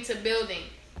building to building.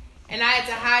 And I had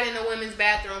to hide in the women's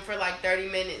bathroom for like 30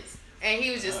 minutes. And he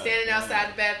was just standing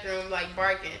outside the bathroom like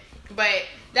barking. But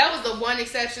that was the one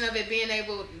exception of it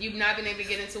you've not been able to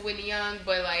get into Whitney Young,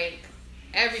 but like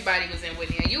everybody was in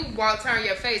Whitney Young. You turn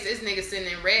your face, this nigga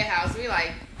sitting in Red House. We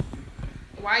like,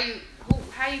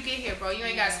 how you get here, bro? You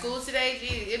ain't got school today?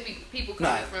 Gee, it be people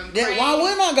coming from why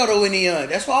wouldn't I go to Whitney Young?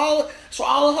 That's what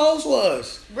all the hoes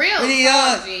was. Real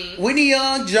Whitney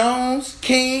Young, Jones,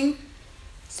 King.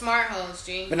 Smart hoes,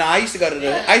 G. But no, I used to go to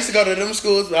them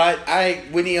schools, but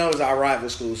Whitney Young was our rival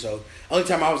school, so only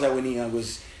time I was at Whitney Young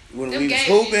was when we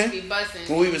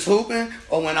was hooping,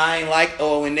 or when I ain't like,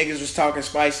 or when niggas was talking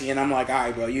spicy, and I'm like, all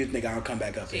right, bro, you think I'll come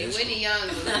back up here? Whitney Young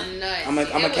was nuts. I'm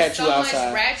gonna catch you outside.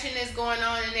 So much ratchetness going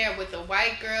on in there with the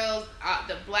white girls,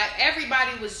 the black.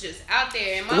 Everybody was just out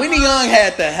there. And Whitney Young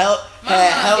had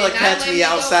hella catch me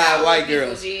outside white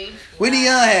girls. Whitney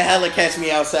Young had hella catch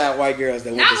me outside white girls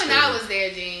that went to school. Not when I was there,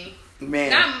 G.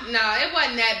 Man, no, it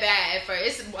wasn't that bad at first.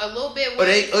 It's a little bit. But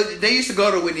they used to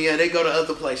go to Whitney Young. They go to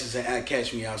other places and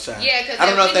catch me outside. Yeah, because I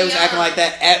don't know if they was acting like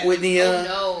that at Whitney Young.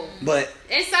 Oh, no, but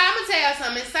inside, I'm gonna tell y'all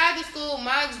something. Inside the school,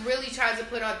 mugs really tries to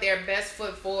put out their best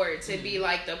foot forward to be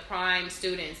like the prime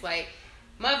students. Like,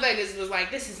 motherfuckers was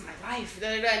like, "This is my life,"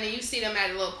 da, da, da. And then you see them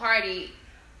at a little party.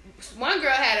 One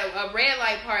girl had a red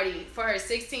light party for her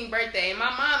 16th birthday, and my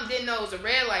mom didn't know it was a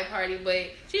red light party, but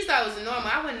she thought it was normal.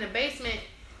 I went in the basement.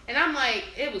 And I'm like,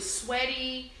 it was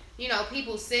sweaty,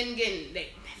 people sitting getting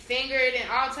fingered and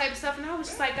all type of stuff. And I was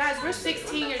just like, guys, we're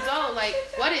 16 years old. Like,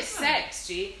 what is sex,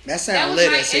 G? That sounds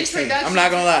lit at 16. I'm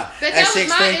not gonna lie. That was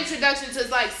my introduction to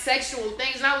like sexual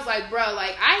things, and I was like, bro,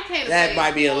 like I can't. That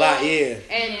might be a lot, yeah.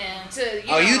 And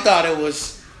you thought it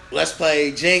was let's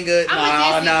play Jenga?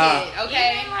 I'm a Disney kid,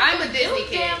 okay? I'm a Disney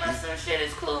kid. Gamma, some shit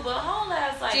is cool, but whole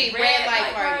ass like red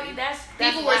light party. That's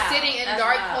people were sitting in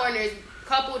dark corners,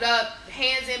 coupled up,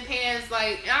 hands in pants,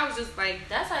 like, and I was just like,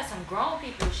 that's like some grown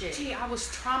people shit. Gee, I was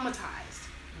traumatized.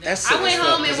 I went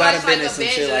home and watched like a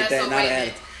binge of That's So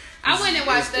Raven. I went and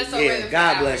watched That's So Raven.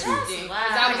 God bless you. I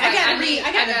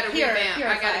gotta revamp.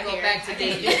 I gotta go back to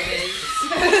Disney.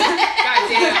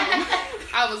 Goddamn.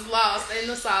 I was lost in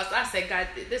the sauce. I said, God,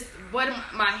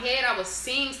 my head, I was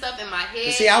seeing stuff in my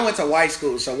head. See, I went to white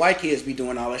school, so white kids be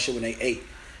doing all that shit when they 8.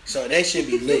 So they should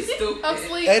be lit.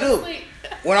 Asleep. They do.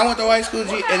 When I went to white school,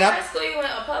 what kind of high school you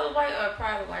went? A public white or a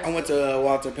private white school? I went to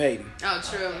Walter Payton. Oh,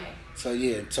 true. Okay. So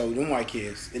yeah, so them white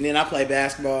kids, and then I play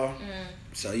basketball.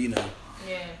 So yeah,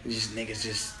 just niggas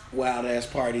just wild ass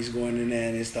parties going in there,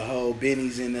 and it's the whole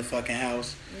Benny's in the fucking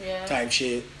house type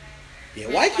shit. Yeah,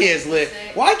 white kids lit.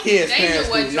 White kids parents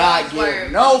do not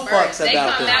give no fucks about them. They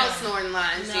come out snorting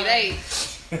lines.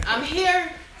 See, I'm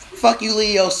here. Fuck you,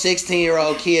 leave your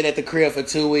 16-year-old kid at the crib for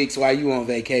 2 weeks while you on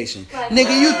vacation.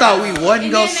 Nigga, you thought we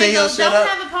wasn't gonna send your shit up? Don't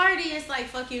have a party. It's like,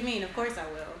 fuck you mean? Of course I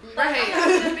will.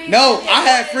 Right. No, I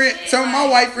had friends. Some of my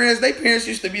white friends, their parents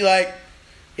used to be like,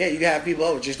 yeah, you can have people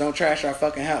over, just don't trash our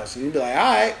fucking house. And you'd be like,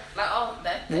 all right. Like, oh,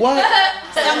 that. What?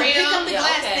 Pick up the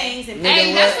glass things. And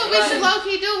hey, that's what we should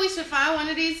low-key do. We should find one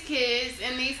of these kids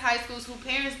in these high schools whose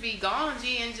parents be gone,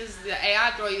 G, and just, hey,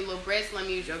 I'll throw you a little breast, let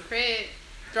me use your crib.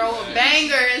 Throw a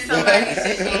banger in somebody's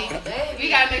shit. We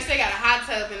gotta make sure they got a hot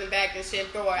tub in the back and shit.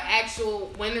 Throw an actual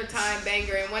wintertime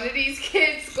banger in one of these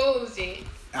kids' schools, G.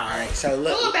 Alright, so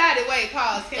look. Who about it? Wait,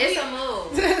 pause. It's a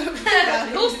move.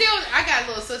 Who still? I got a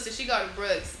little sister. She go to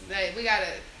Brooks. We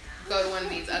gotta go to one of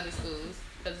these other schools.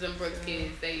 Because them Brooks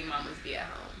kids, they mamas be at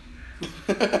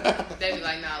home. They be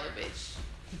like, nah, little bitch.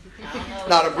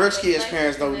 Nah, the Brooks kids'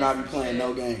 parents do not be playing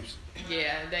no games.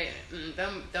 Yeah,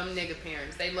 them nigga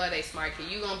parents, they love they smart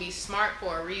kid. You gonna be smart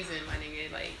for a reason, my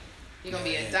nigga. Like, you gonna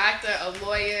be a doctor, a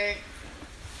lawyer.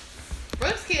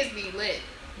 Brooks kids be lit.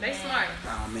 They smart.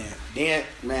 Oh man,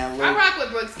 I rock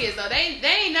with Brooks kids though. They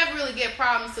ain't never really get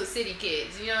problems with city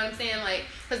kids. You know what I'm saying? Like,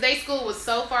 cause they school was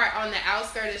so far on the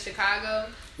outskirts of Chicago.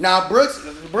 Now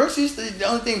Brooks used to. The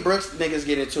only thing Brooks niggas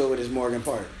get into it with is Morgan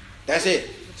Park. That's it.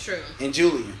 True. And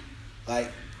Julian,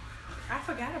 like. I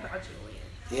forgot about Julian.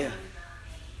 Yeah.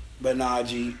 But nah,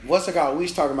 G, what's it called? We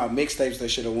was talking about mixtapes that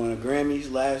should have won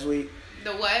Grammys last week. The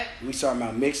what? We talking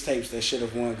about mixtapes that should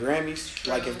have won Grammys.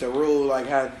 Like if the rule, like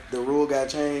how the rule got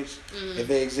changed, if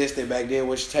it existed back then,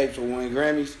 which tapes would win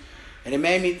Grammys, and it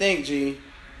made me think, G,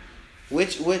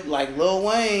 which like Lil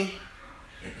Wayne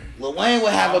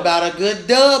would have about a good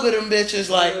dub of them bitches,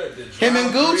 like him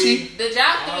and Gucci. The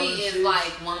Drop 3 is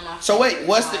like one of my. So wait,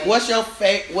 what's your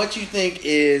what you think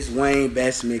is Wayne's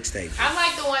best mixtape? I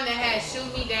like the one that had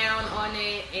 "Shoot Me Down" on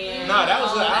it, and no, that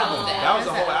was the album. That was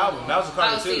the whole album. That was a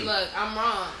Carter too. See, look, I'm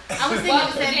wrong. I was thinking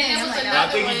the same thing. I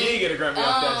think he did get a Grammy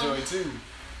off that joint too.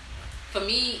 For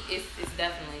me, it's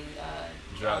definitely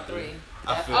Drop 3.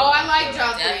 I like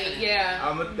Drop 3. Yeah.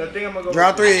 I think I'm gonna go.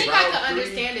 Drop 3. I think I could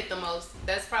understand it the most.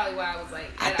 That's probably why I was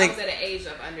like, I was at an age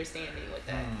of understanding with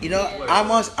that. You know, I'm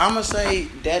gonna say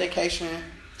Dedication.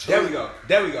 There we go.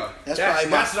 That's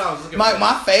probably what I was looking for.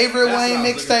 My favorite Wayne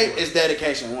mixtape is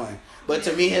Dedication 1. But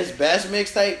to me, his best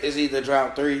mixtape is either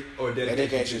Drop 3 or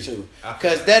Dedication 2.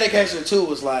 Because Dedication 2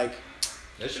 was like,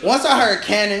 once I heard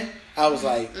Cannon, I was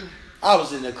like, I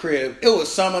was in the crib. It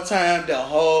was summertime.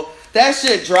 That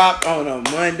shit dropped on a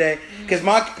Monday. Because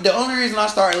the only reason I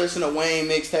started listening to Wayne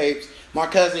mixtapes, my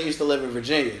cousin used to live in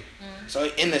Virginia. So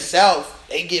in the South,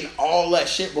 they getting all that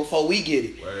shit before we get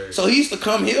it. Right. So he used to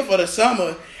come here for the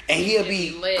summer, and he'll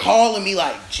be calling me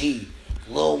like, "Gee,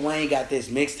 Lil Wayne got this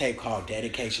mixtape called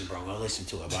Dedication, bro. Go listen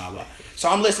to it, blah, blah." So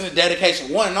I'm listening to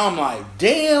Dedication 1, and I'm like,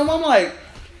 damn. I'm like,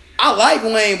 I like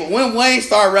Wayne, but when Wayne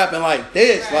started rapping like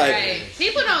this,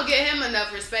 people don't give him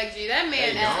enough respect, G. That man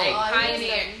is a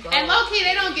pioneer. And low key,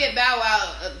 they don't give Bow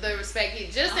Wow the respect. He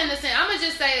just in the sense, I'm gonna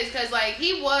just say this because like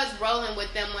he was rolling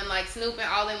with them when like Snoop and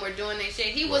all them were doing their shit.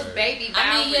 He was baby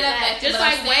Bow. Just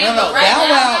like Wayne. No, Bow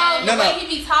Wow. No, he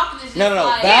be talking is just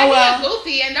Bow Wow. He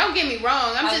goofy, and don't get me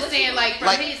wrong. I'm just saying like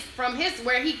from his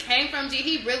where he came from, G.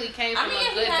 He really came from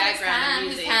a good background in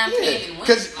music.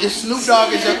 Because if Snoop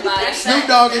Dogg is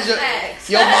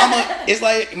your mama, it's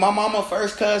like my mama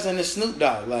first cousin is Snoop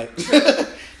Dogg. Like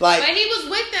but he was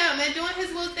with them and doing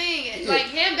his little thing. And like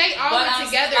him, they all went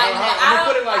together. I'm gonna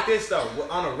put it like this though.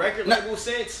 On a record label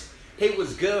sense, he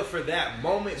was good for that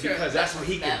moment because that's what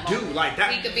he could do. Like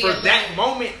that for that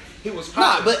moment, he was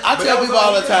popular. But I tell people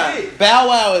all the time, Bow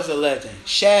Wow is a legend.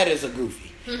 Shad is a goofy.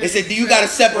 They said, you got to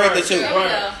separate the two.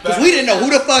 Because we didn't know who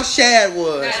the fuck Shad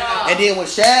was. And then when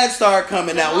Shad started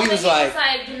coming out, we was like...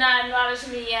 do not acknowledge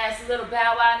me as a little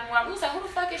Bow Wow anymore. We was like, who the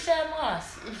fuck is Shad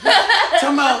Moss?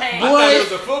 Talking about, boy... I thought it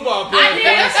was a football player.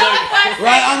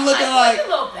 Right, I'm looking like...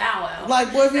 little Bow Wow.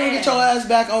 Like, boy, if you don't get your ass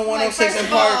back on 106 and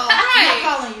Park... I'm not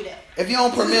calling you that. If you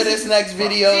don't premiere this next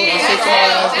video...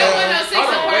 That 106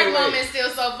 and Park moment still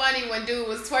so funny when dude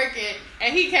was twerking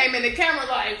and he came in the camera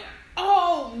like...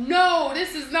 Oh no,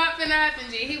 this is not finna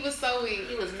happen, G. He was so weak.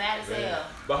 He was mad as hell.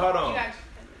 But hold on.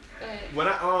 When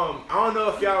I don't know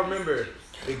if y'all remember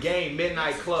the game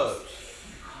Midnight Club.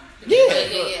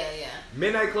 Yeah.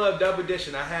 Midnight Club Double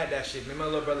Edition. I had that shit. Me and my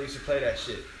little brother used to play that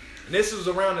shit. And this was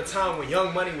around the time when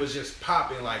Young Money was just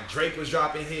popping. Like Drake was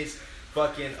dropping hits,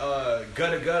 fucking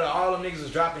Gutta Gutta, all them niggas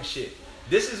was dropping shit.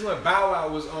 This is when Bow Wow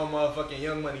was on motherfucking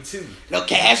Young Money too. No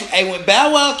Cash. Hey, when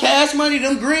Bow Wow, Cash Money,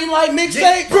 them green light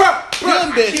mixtapes,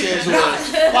 them bitches was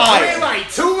fire. Green Light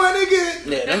 2, my nigga.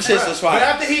 Yeah, them shits was fire. But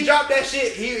after he dropped that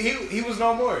shit, he was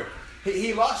no more.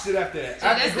 He lost it after that. So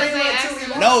after Green Light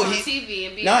 2,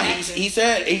 no, he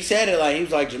said it like he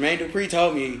was like Jermaine Dupri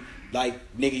told me like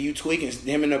nigga you tweaking.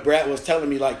 Him and the brat was telling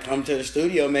me like come to the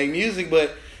studio make music,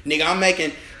 but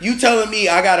nigga you telling me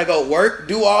I gotta go work,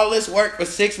 do all this work for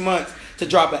 6 months. To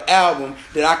drop an album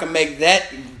that I can make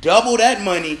that double that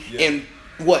money in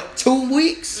 2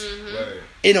 weeks? Mm-hmm.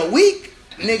 In a week?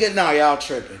 Nigga, no, y'all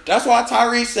tripping. That's why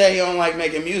Tyrese said he don't like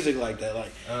making music like that.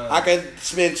 Like I could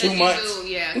spend 2 months.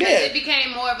 It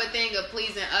became more of a thing of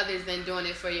pleasing others than doing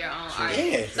it for your own art.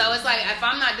 Yeah. So it's like if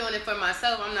I'm not doing it for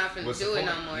myself, I'm not finna do it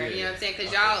no more. You know what I'm saying?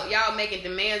 Because y'all making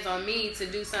demands on me to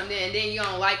do something, and then you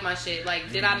don't like my shit.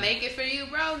 Like, did I make it for you,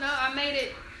 bro? No, I made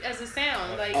it. As a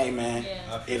sound, like hey man,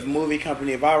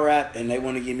 if I rap and they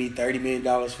want to give me $30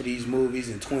 million for these movies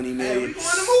and $20 million, hey, we going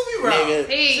to movie route.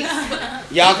 Nigga,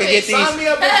 y'all can get these. Sign me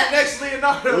up as the next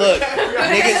Leonardo. Look,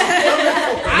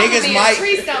 niggas might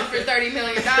tree stump for $30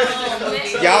 million.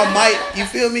 Y'all might, you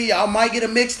feel me? Y'all might get a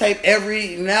mixtape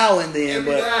every now and then,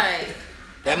 but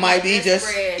that might be just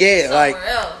like.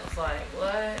 Else. Like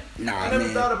what? Nah, I never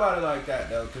thought about it like that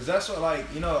though, because that's what a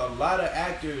lot of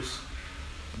actors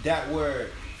that were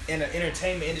in the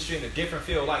entertainment industry in a different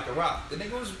field like The Rock. The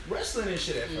nigga was wrestling and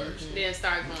shit at first. Then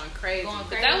started going crazy.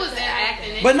 That was in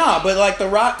acting. But nah, but like The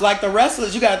Rock, like the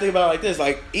wrestlers, you gotta think about it like this.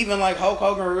 Like even like Hulk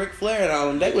Hogan and Ric Flair and all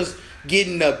them, they was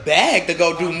getting the bag to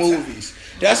go do movies.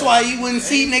 That's why you wouldn't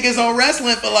see niggas on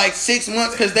wrestling for like 6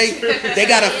 months because they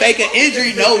got to fake an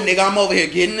injury. No, nigga, I'm over here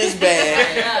getting this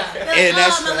bag. And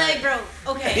that's my leg broke.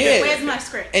 Okay, where's my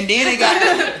script? And then it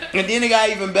got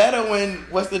even better when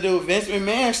what's the dude Vince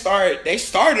McMahon started. They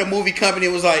started a movie company.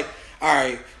 It was like, all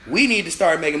right, we need to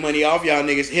start making money off y'all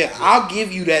niggas. Here, I'll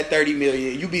give you that $30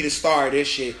 million. You be the star of this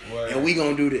shit, and we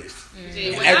gonna do this.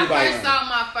 When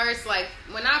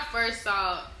I first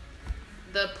saw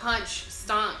the punch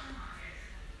stomp.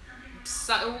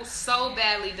 So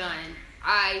badly done,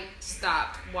 I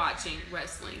stopped watching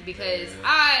wrestling because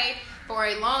I, for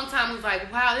a long time, was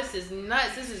like, wow, this is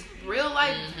nuts. This is real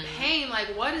life pain.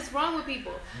 Like, what is wrong with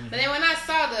people? But then when I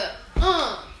saw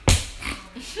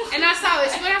and I saw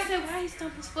his foot, I said, why he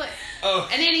stomp his foot?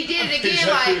 And then he did it again,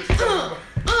 like,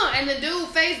 And the dude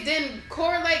face didn't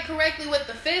correlate correctly with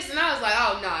the fist, and I was like,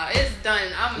 oh nah, it's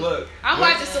done. I'm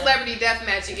watching Celebrity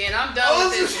Deathmatch again. I'm done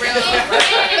with this real. Bring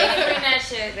that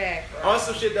shit back, bro. On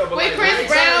some shit though, but put Chris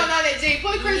Brown on it, G.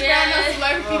 Put Chris Brown on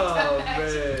Celebrity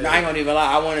Deathmatch. No, I ain't gonna even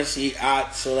lie. I want to see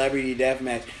Celebrity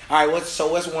Deathmatch. All right,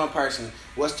 what's one person?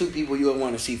 What's two people you would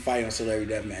want to see fight on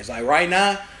Celebrity Deathmatch? Like right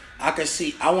now, I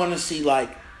want to see like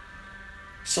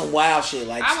some wild shit.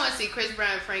 Like I want to see Chris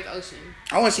Brown and Frank Ocean.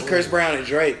 I want to see Chris Brown and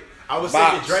Drake. I was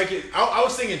thinking Drake. I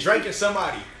was thinking Drake and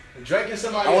somebody.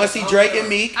 I want to see Drake and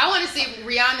Meek. I want to see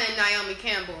Rihanna and Naomi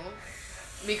Campbell.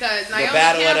 Because Naomi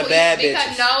battle Campbell, of the bad because,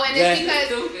 bitches. No, and it's because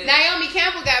Naomi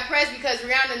Campbell got pressed because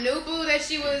Rihanna knew boo that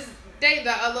she was dating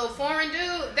a little foreign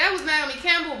dude. That was Naomi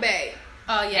Campbell bae.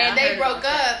 Oh yeah, and they broke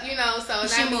up, you know. So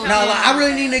I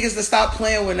really need niggas to stop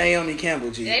playing with Naomi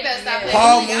Campbell. G. They better stop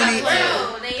Paul playing.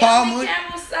 Naomi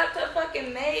Campbell stopped her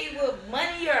fucking maid with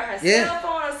money or her cell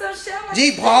phone or some shit. Like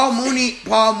G.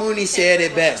 Paul Mooney said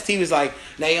it best. He was like,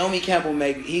 Naomi Campbell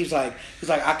he's like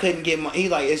I couldn't get my. He's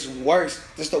like, it's worse.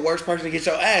 It's the worst person to get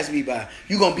your ass beat by.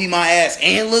 You gonna beat my ass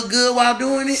and look good while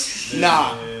doing it?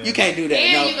 Nah, you can't do that.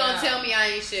 And you gonna tell me I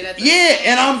ain't shit at the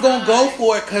and I'm gonna go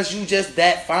for it because you just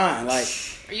that fine. Like,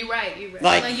 you right.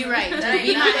 Like you're right.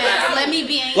 Beat my ass. Let me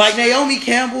be anxious. Like Naomi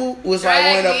Campbell was like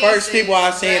one of the first people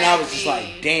I seen. I was just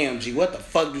like, damn, G, what the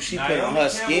fuck do she put on her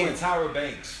skin? And Tyra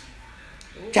Banks.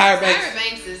 Tyra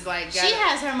Banks is like she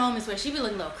has her moments where she be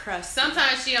looking a little crusty.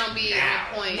 Sometimes she don't be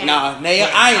on point. Nah, I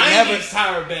ain't never.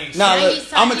 Tyra Banks. Nah, look,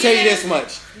 I'm gonna tell you this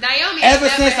much. Naomi. Ever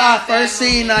since I first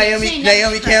seen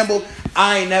Naomi Campbell,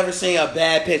 I ain't never seen a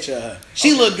bad picture of her.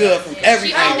 She looked good from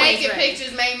every Her angle. naked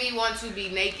pictures made me want to be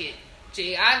naked.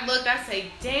 Gee, I looked, I say,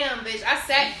 damn, bitch. I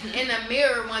sat in the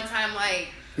mirror one time, like,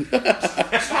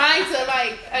 trying to,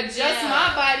 like, adjust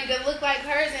my body to look like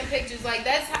hers in pictures. Like,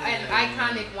 that's an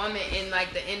iconic woman in,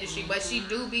 like, the industry. But she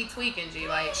do be tweaking, G.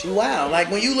 Like, she wild. Like,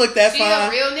 when you look that she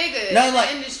fine. She a real nigga in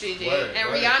the industry, G. Word.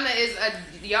 Rihanna is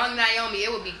a young Naomi.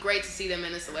 It would be great to see them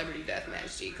in a Celebrity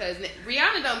Deathmatch, G. Because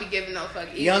Rihanna don't be giving no fuck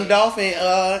either. Young Dolph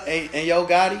and Yo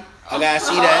Gotti. I gotta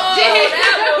see that.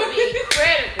 That would be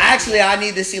critical. Actually, I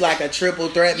need to see like a triple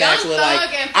threat match with like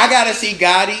I gotta see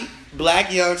Gotti,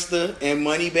 Black Youngster, and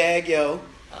Moneybagg Yo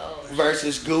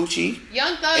versus Gucci.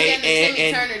 Young Thug and the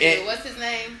Timmy Turner dude. What's his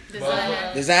name?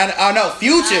 Designer. Oh no,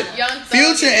 Future.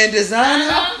 Future and Designer.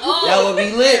 That would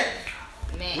be lit.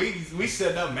 Man. We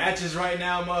setting up matches right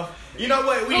now, muff. You know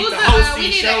what? We need to host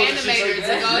these shows. shows. We need an animator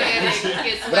to go ahead and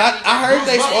get. But I heard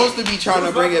they supposed to be trying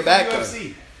to bring it back though.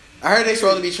 I heard they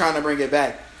supposed to be trying to bring it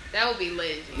back. That would be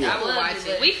lit. Yeah. I would watch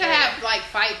it. We could have like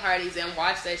fight parties and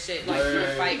watch that shit like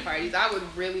for fight parties. I would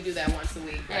really do that once a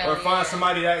week. Or find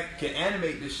somebody that can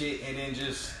animate the shit and then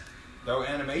just throw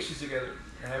animations together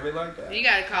and have it like that. You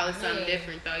gotta call it something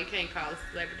different though. You can't call it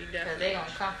Celebrity Deathmatch. Cause they gonna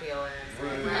come for your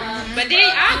ass. But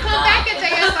then I'll come back and tell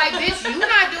you it's like, bitch, you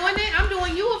not doing it. I'm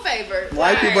doing you a favor.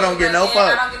 White people don't get no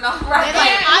fuck. I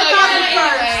call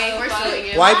it first.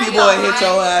 White people will hit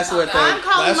your ass with that. I'm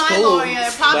calling That's my cool. lawyer.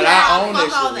 But I own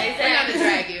this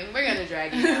shit. We're gonna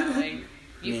drag you down. Like,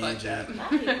 you fucked up.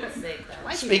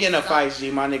 Speaking of fights,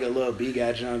 G, my nigga Lil B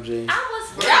got jumped, G.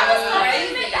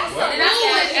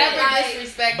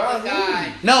 Disrespect my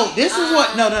God. No, this is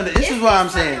what. No. This is what I'm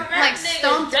saying. Like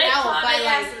stumped out by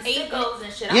like 8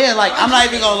 and shit. Yeah, like I'm not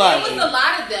even gonna lie. It was a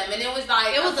lot of them, and it was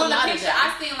like it was a lot of them.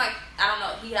 I seen like I don't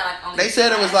know. He had like only. They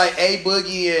said it was like A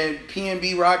Boogie and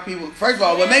PNB Rock people. First of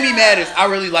all, what made me mad is I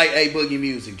really like A Boogie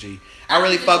music, G. I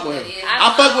really fuck with him.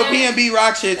 I fuck with PNB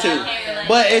Rock shit too.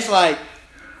 But it's like,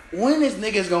 when is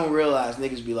niggas gonna realize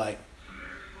niggas be like,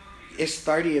 it's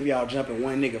 30 of y'all jumping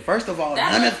one nigga. First of all,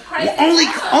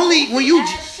 only when you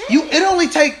it only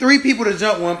take 3 people to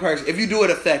jump one person if you do it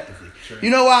effectively. True. You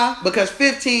know why? Because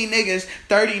 15 niggas,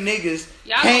 30 niggas,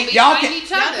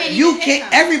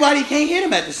 everybody can't hit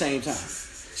him at the same time.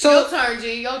 So your turn,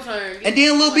 G. Your turn. And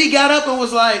then Lil B got up and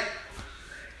was like,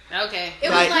 okay. It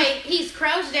was like he's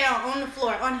crouched down on the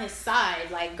floor on his side,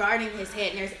 like guarding his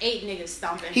head, and there's 8 niggas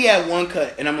stomping. He had one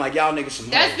cut, and I'm like, y'all niggas some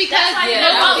That's hoes. because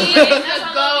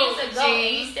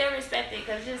He's still respected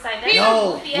because just like that.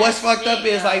 No, what's fucked up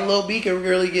is like Lil B can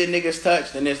really get niggas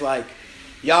touched, and it's like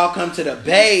y'all come to the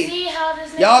Bay.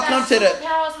 Y'all come to the.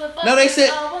 No, they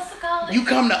said you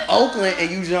come to Oakland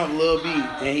and you jump Lil B,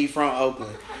 and he from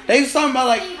Oakland. They was talking about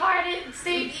like.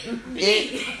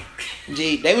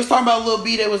 G, they was talking about Lil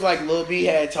B. They was like Lil B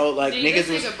had told like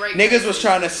niggas was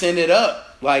trying to send it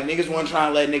up. Like niggas wasn't trying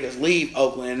to let niggas leave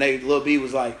Oakland. And Lil B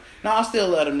was like, no, I'll still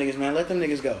let them niggas, man. Let them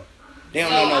niggas go. They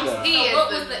don't know no better.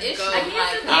 What was the issue?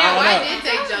 Why did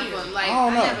they jump him? Like, I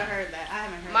never heard that. I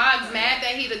haven't heard. Mog's mad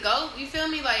that he the GOAT. You feel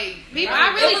me? Like, people,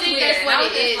 I really think that's what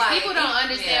it is. People don't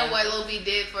understand what Lil B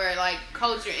did for like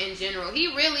culture in general. He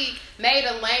really made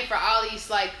a lane for all these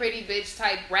like pretty bitch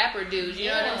type rapper dudes. You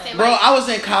know what I'm saying? Bro, like, I was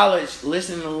in college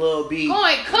listening to Lil B.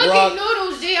 Going cooking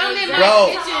noodles, G. I'm in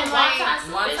my kitchen like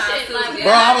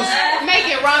bro, I was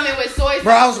making ramen with soy sauce.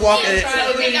 Bro, I was walking.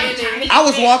 I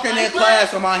was walking in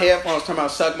class with my headphones, talking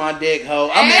about suck my dick, ho.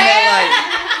 I'm in there like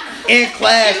in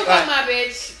class. You fuck my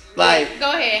bitch. Like,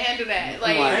 go ahead, handle that.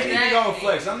 Like, I ain't even gonna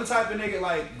flex. I'm the type of nigga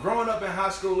like growing up in high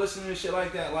school, listening to shit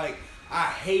like that. Like, I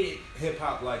hated hip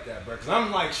hop like that, bro. Cause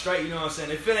I'm like straight, you know what I'm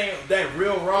saying? If it ain't that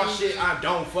real raw shit, I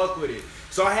don't fuck with it.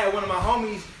 So I had one of my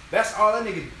homies. That's all that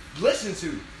nigga listened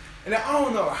to, and I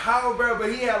don't know how, bro,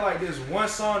 but he had like this one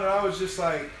song that I was just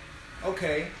like,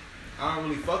 okay. I don't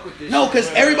really fuck with this. No, because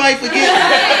everybody forgets. You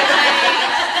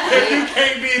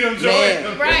can't beat them,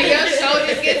 Jordan. Right, your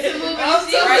shoulders get to moving.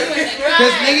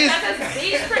 Because niggas.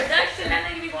 Beach production, that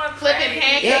nigga be going flipping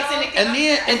pancakes in the kitchen.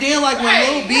 And then like when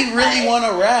Lil B really want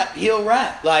to rap, he'll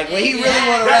rap. Like when he really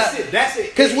want to rap. That's it.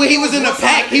 Because when he was in the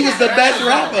pack, he was the best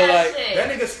rapper. Like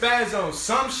that nigga spazzed on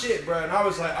some shit, bro. And I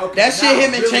was like, okay. That shit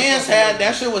him and Chance had,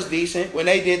 that shit was decent. When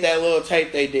they did that little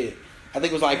tape they did. I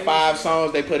think it was like 5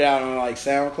 songs they put out on like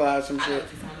SoundCloud, some shit.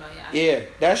 Yeah,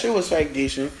 that shit was fake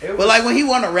decent. But like when he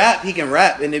want to rap, he can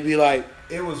rap, and it'd be like.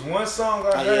 It was one song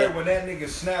I heard when that nigga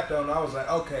snapped on. I was like,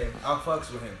 okay, I'll fucks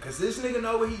with him, cause this nigga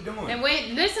know what he doing. And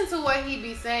when listen to what he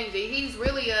be saying, G, he's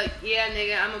really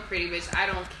nigga, I'm a pretty bitch. I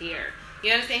don't care.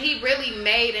 You understand? He really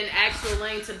made an actual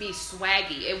lane to be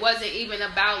swaggy. It wasn't even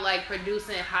about like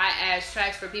producing high ass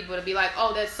tracks for people to be like,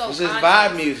 oh, that's so. It's just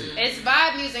vibe music. It's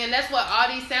vibe music, and that's what all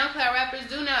these SoundCloud rappers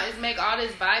do now is make all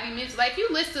this vibey music. Like you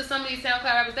listen to some of these SoundCloud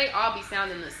rappers, they all be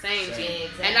sounding the same. Exactly.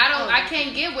 And I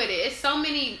can't get with it. It's so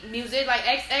many music like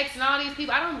XX and all these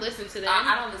people. I don't listen to them.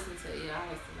 I don't listen to it. I don't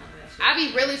listen to I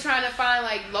be really trying to find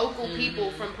like local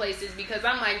people from places because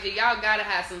I'm like, y'all gotta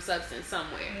have some substance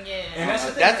somewhere. Yeah. And I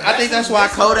think that's why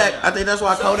Kodak. I think that's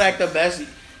why Kodak the best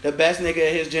nigga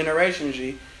of his generation,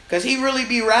 G. Cause he really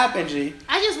be rapping, G.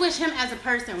 I just wish him as a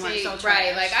person weren't so trash.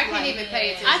 Right, like I can't even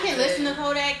pay attention. I can listen to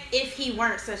Kodak if he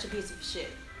weren't such a piece of shit.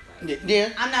 Yeah.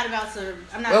 I'm not about to.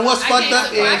 Well, what's fucked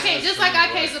up is I can't just like I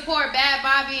can't support Bad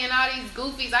Bobby and all these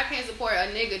goofies. I can't support a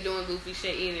nigga doing goofy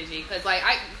shit either, G. Cause like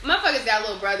motherfuckers got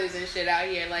little brothers and shit out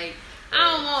here. Like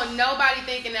I don't want nobody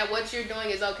thinking that what you're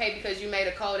doing is okay because you made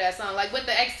a cold ass song. Like with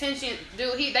the Extension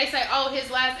dude, they say, oh,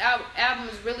 his last album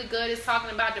is really good. It's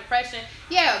talking about depression.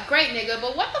 Yeah, great nigga.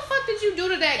 But what the fuck did you do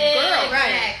to that girl?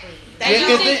 Exactly.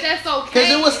 You think that's okay? Because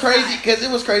it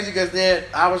was crazy. Because then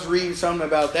I was reading something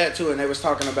about that too, and they was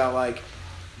talking about like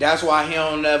that's why he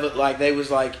don't never like they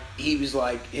was like he was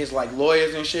like his like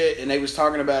lawyers and shit, and they was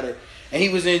talking about it, and he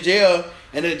was in jail,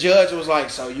 and the judge was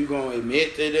like, so you gonna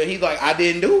admit that he's like I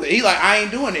didn't do it. He like I ain't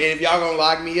doing it, and if y'all gonna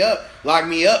lock me up,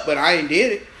 but I ain't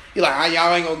did it. He like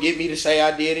y'all ain't gonna get me to say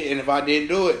I did it, and if I didn't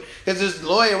do it, because this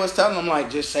lawyer was telling him like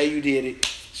just say you did it.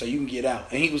 So you can get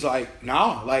out. And he was like,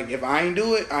 no, like if I ain't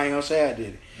do it, I ain't gonna say I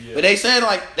did it. Yeah. But they said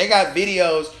like they got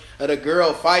videos of the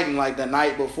girl fighting like the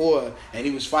night before, and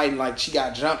he was fighting like she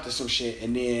got jumped or some shit,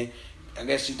 and then I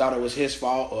guess she thought it was his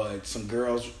fault or some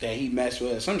girls that he messed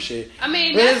with or some shit. I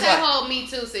mean, that's that whole Me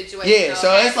Too situation. Yeah, though. so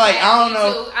that's it's like, I don't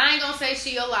know. I ain't gonna say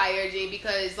she a liar, G,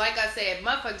 because like I said,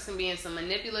 motherfuckers can be in some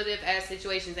manipulative ass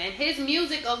situations, and his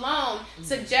music alone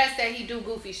suggests that he do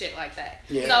goofy shit like that.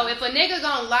 Yeah. So if a nigga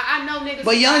gonna lie, I know niggas.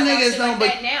 But young niggas don't.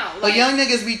 Like that now. But young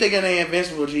niggas be thinking they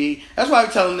invincible, G. That's why I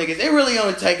tell them niggas, it really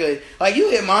only take like you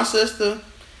hit my sister.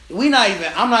 I'm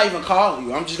not even calling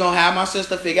you. I'm just gonna have my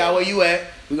sister figure out where you at.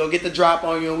 We gonna get the drop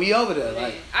on you and we over there.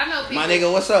 Like, I know people my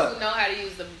nigga, what's up? Who know how to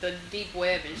use the deep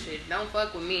web and shit. Don't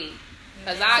fuck with me,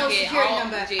 cause I get all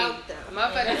the G.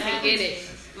 Motherfuckers can get it.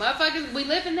 Motherfuckers, we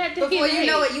live in that day. Before you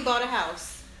know it, you bought a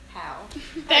house. How?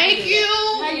 Thank you.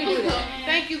 How you do that?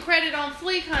 Thank you. Credit on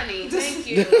Fleek, honey. Thank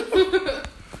you.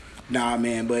 Nah,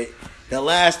 man. But the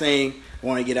last thing I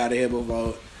want to get out of here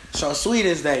before. So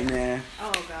Sweetest Day, man.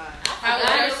 Oh God. How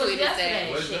was your Sweetest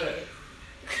Day? What's that?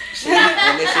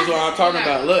 And this is what I'm talking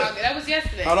about. Look, that was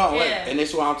yesterday. Hold on, wait. And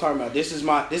this is what I'm talking about. This is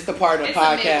the part of the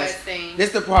podcast. This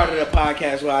is the part of the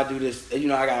podcast where I do this. You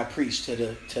know, I gotta preach to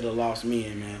the lost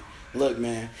men, man. Look,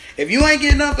 man, if you ain't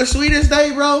getting up for Sweetest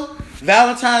Day, bro,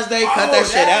 Valentine's Day, cut that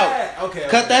shit out. Okay.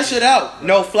 Cut that shit out.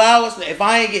 No flowers. If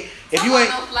you ain't,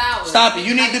 no flowers. Stop it.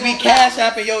 You need to be cash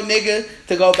apping your nigga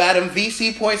to go buy them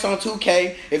VC points on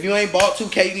 2K. If you ain't bought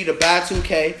 2K, you need to buy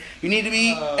 2K. You need to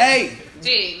be,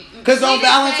 Because on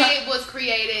Valentine's was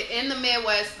created in the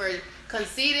Midwest for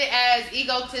conceited as,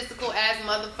 egotistical as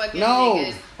motherfucking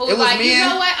niggas who like, you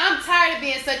know what? I'm tired of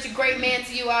being such a great man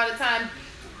to you all the time.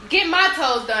 Get my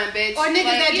toes done, bitch. Or niggas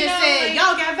that just said,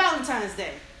 y'all got Valentine's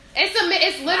Day.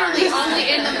 It's literally only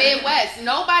in the Midwest.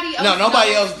 Nobody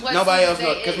else. Nobody else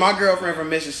knows. Because my girlfriend from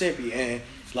Mississippi, and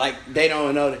like they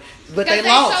don't know that, but they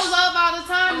lost. Show love all the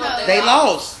time though. They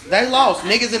lost.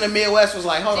 Niggas in the Midwest was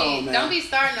like, hold on, man. Don't be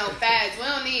starting no fads. We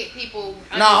don't need people.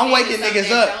 I'm waking niggas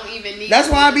up. That's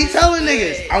why I be telling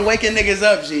niggas. I'm waking niggas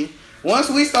up, G. Once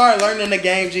we start learning the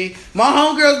game, G, my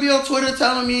homegirls be on Twitter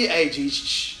telling me, hey, G,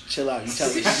 chill out. You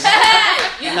telling me.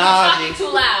 You're talking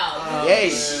too loud.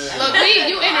 Yes. Look,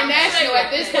 you international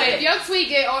at this point. If your tweet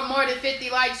get more than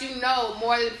 50 likes, you know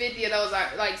more than 50 of those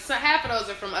are, like, half of those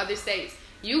are from other states.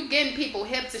 You getting people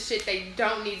hip to shit they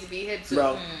don't need to be hip to.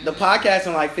 Bro, the podcast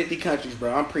in like 50 countries,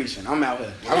 bro. I'm preaching. I'm out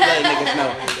here. I'm letting niggas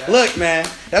know. Look, man.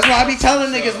 That's why I be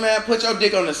telling niggas, man, put your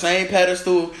dick on the same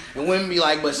pedestal. And women be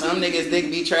like, but some niggas dick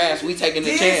be trash. We taking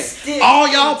the chance. All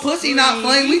y'all pussy not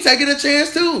playing. We taking a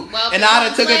chance too. Well, and I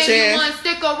done took a chance. You want to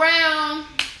stick around?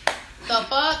 The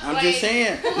fuck? I'm just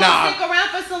saying. Who want to stick around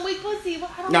for some weak pussy?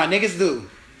 Nah, niggas do.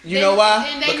 You know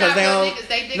why? Because they don't. Because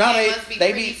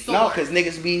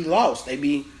niggas be lost. They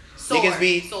be niggas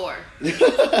be sore.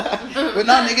 But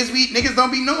no, niggas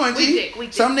don't be knowing. G.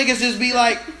 Some niggas just be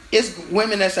like, it's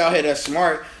women that's out here that's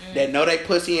smart that know they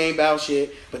pussy ain't about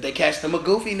shit, but they catch them a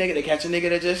goofy nigga. They catch a nigga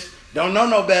that just don't know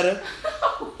no better.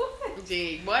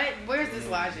 Gee, what? Where's this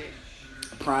logic?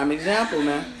 Prime example,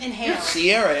 man. Inhale.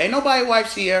 Sierra, ain't nobody wife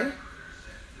Sierra.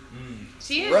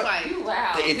 She is white.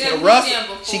 Wow. Until Russ,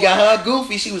 she got her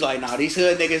goofy. She was like, nah, these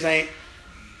hood niggas ain't.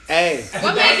 Hey.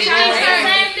 What made you think her?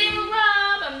 Same thing with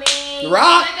Rob. I mean,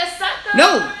 Rob? like a sucker.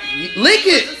 No, lick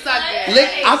it.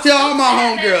 I tell all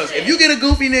my homegirls, if you get a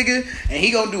goofy nigga and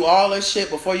he gonna do all this shit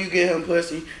before you get him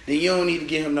pussy, then you don't need to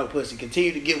get him no pussy.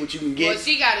 Continue to get what you can get. Well,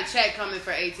 she got a check coming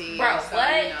for 18 years. Bro, so,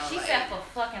 what? You know, she like, said for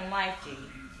fucking life, G.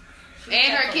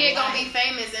 And her kid gonna be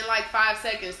famous in like 5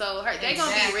 seconds, so they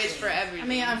gonna be rich forever. I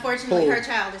mean, unfortunately, her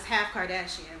child is half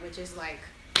Kardashian, which is like,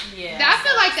 yeah. I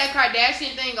feel like that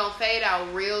Kardashian thing gonna fade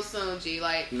out real soon, G.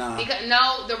 Like, nah. Because,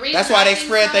 the reason that's why they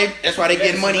spread. That's why they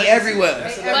get money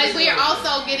everywhere. Like, we are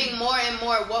also getting more and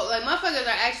more. Like, motherfuckers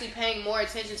are actually paying more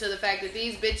attention to the fact that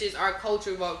these bitches are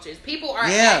culture vultures. People are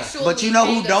actually. But you know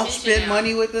who don't attention spend now.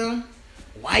 money with them?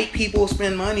 White people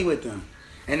spend money with them.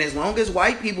 And as long as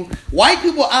white people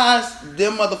eyes,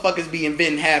 them motherfuckers be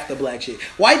inventing half the black shit.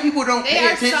 White people don't pay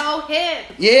attention. They are so hip.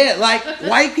 Yeah, like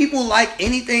white people like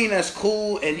anything that's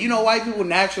cool, and you know white people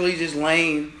naturally just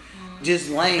lame.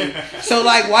 So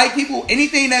like white people,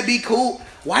 anything that be cool.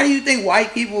 Why do you think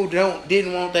white people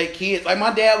didn't want their kids? Like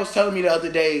my dad was telling me the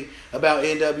other day about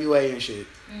NWA and shit,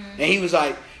 and he was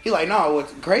like, no, what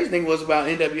the crazy thing was about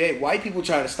NWA, white people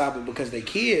try to stop it because they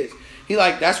kids. He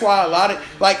like, that's why a lot of,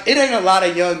 like, it ain't a lot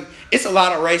of young, it's a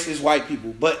lot of racist white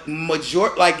people, but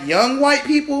like young white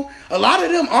people, a lot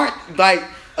of them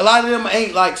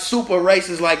ain't like super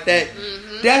racist like that.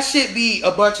 Mm-hmm. That shit be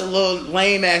a bunch of little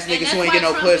lame ass niggas who ain't get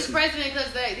no pussy. President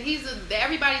because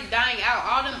everybody's dying out.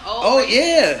 All them old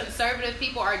conservative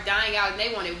people are dying out, and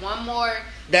they wanted one more.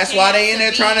 That's why they in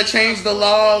there trying to change the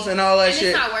laws and all that shit.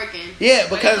 It's not working. Yeah,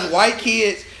 because white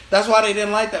kids. That's why they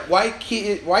didn't like that. White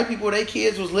people, their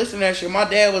kids was listening to that shit. My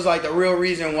dad was like the real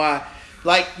reason why.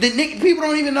 Like, people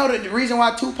don't even know that the reason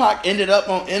why Tupac ended up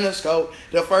on Interscope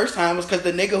the first time was because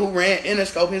the nigga who ran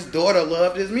Interscope, his daughter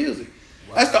loved his music.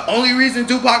 Wow. That's the only reason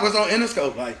Tupac was on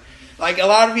Interscope. Like a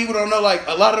lot of people don't know, like,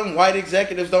 a lot of them white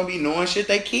executives don't be knowing shit.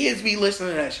 They kids be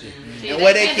listening to that shit. And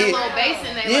where they kids. A little bass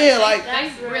in there.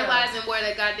 Yeah, they realizing where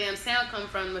that goddamn sound come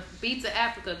from. The beats of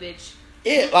Africa, bitch.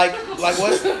 Yeah, like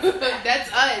what's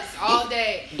that's us all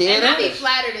day. And I be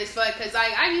flattered as fuck because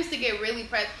I used to get really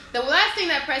pressed. The last thing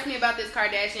that pressed me about this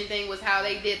Kardashian thing was how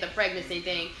they did the pregnancy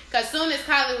thing. Because soon as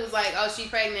Kylie was like, oh, she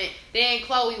pregnant, then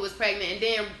Khloe was pregnant, and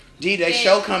then they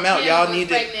show come out. Y'all need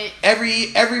to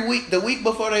every week, the week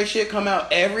before they shit come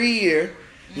out every year.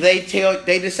 They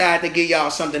decide to give y'all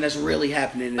something that's really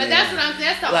happening. But that's what I'm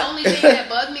saying. That's the only thing that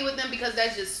bugged me with them because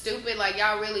that's just stupid. Like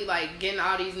y'all really like getting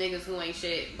all these niggas who ain't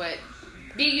shit, but.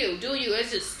 Do you?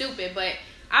 It's just stupid, but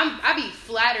I be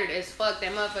flattered as fuck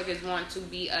that motherfuckers want to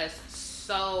be us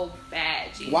so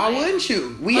bad. G. Why wouldn't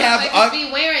you? They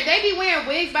be wearing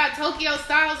wigs by Tokyo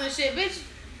Styles and shit, bitch.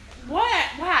 What?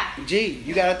 Why? G,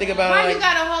 you gotta think about it. Why you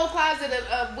got a whole closet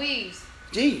of weaves?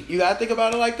 G, you gotta think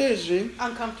about it like this, G.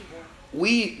 Uncomfortable.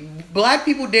 Black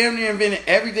people damn near invented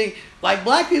everything. Like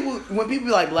black people, when people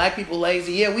be like black people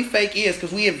lazy, yeah, we fake is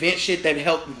because we invent shit that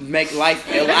help make life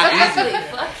a lot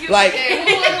easier. Like, who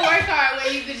want to work hard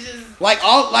when you could just Like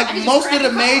most of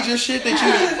the major shit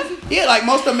that you, like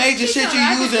most of the major shit you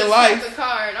use in life,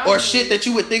 or shit that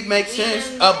you would think makes sense,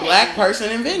 a black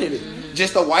person invented it.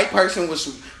 Just a white person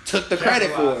took the credit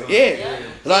for it. Yeah.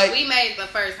 Like we made the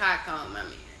first hot comb. I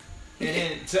mean. And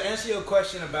then to answer your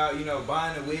question about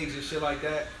buying the wigs and shit like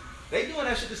that, they doing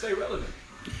that shit to stay relevant.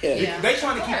 Yeah. They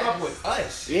trying to keep up with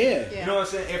us. Yeah. You know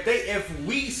what I'm saying? If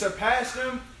we surpass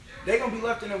them, they gonna be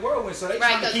left in the whirlwind. So they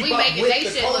trying to keep we up making with they the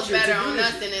shit culture look better to do on this.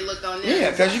 us than it look on them. Yeah,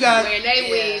 because you got wearing they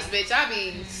wigs, bitch. I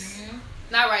be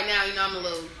not right now. I'm a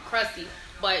little crusty,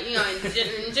 but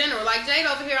in general, like Jade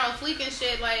over here on fleek and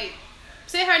shit. Like,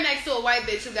 sit her next to a white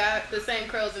bitch who got the same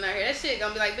curls in her hair. That shit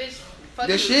gonna be like, bitch. Fuck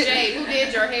you, shit. Jade, who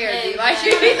did your hair? Dude? Like,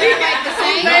 you be thinking like the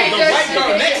same. No, the white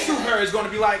girl next to her is gonna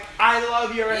be like, I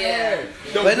love your hair.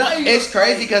 But no, it's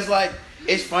crazy because like.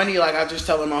 It's funny, like I was just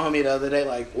telling my homie the other day,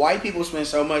 like white people spend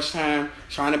so much time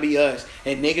trying to be us,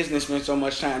 and niggas done spend so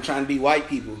much time trying to be white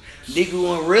people.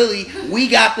 Nigga, and really, we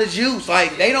got the juice.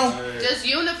 Like they don't just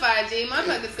unify. G,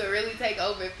 motherfuckers could really take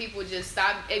over if people just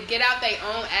get out their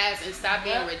own ass and stop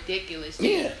being ridiculous.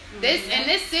 G. Yeah.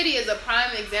 This city is a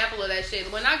prime example of that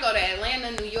shit. When I go to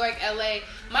Atlanta, New York, LA,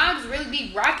 moms really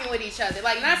be rocking with each other.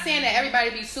 Like, not saying that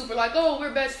everybody be super like, oh,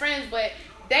 we're best friends, but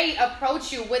they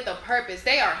approach you with a purpose.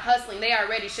 They are hustling. They are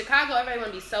ready. Chicago,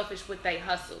 everyone be selfish with they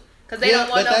hustle. Because they don't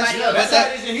want nobody else. That's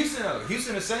how it is in Houston, though.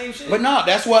 Houston, the same shit. But no,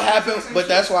 that's what happened. But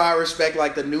that's why I respect,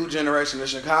 like, the new generation of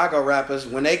Chicago rappers.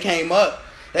 When they came up,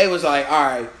 they was like, all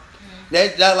right.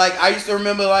 That like, I used to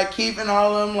remember, like, Keith and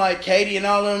all of them, like, Katie and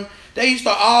all of them. They used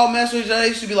to all mess with each other. They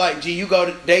used to be like, gee,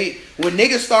 when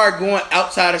niggas started going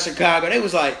outside of Chicago, they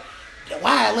was like,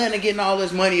 why Atlanta getting all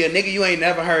this money? A nigga you ain't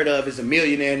never heard of is a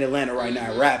millionaire in Atlanta right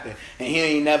now rapping, and he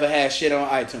ain't never had shit on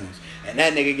iTunes, and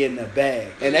that nigga getting a bag.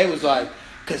 And they was like,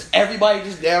 cause everybody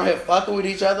just down here fucking with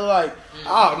each other, like,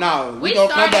 oh no, we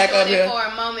gonna come back up here for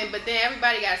a moment, but then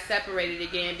everybody got separated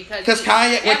again because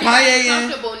Kanye, when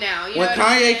Kanye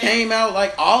now, came out,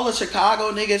 like all the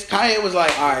Chicago niggas, Kanye was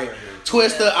like, all right,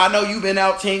 Twista, I know you been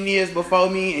out 10 years before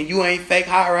me and you ain't fake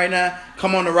hot right now.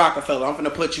 Come on to Rockefeller. I'm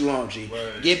finna put you on, G.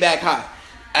 Word. Get back hot.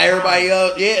 Everybody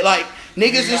else, like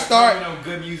niggas just start.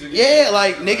 Good music. Yeah,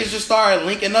 like niggas just started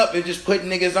linking up and just putting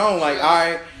niggas on. Like, all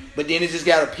right, but then it just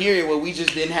got a period where we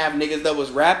just didn't have niggas that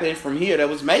was rapping from here that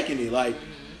was making it. Like,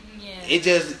 it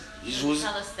just was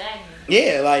hella stagnant.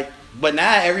 Yeah, like, but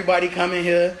now everybody coming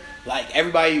here. Like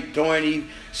everybody doing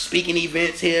speaking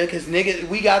events here, cause niggas,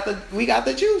 we got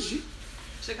the juice.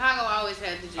 Chicago always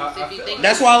had the juice. If you think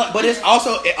that's why, but it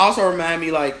also reminded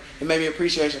me, like, it made me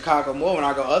appreciate Chicago more when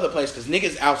I go other places, cause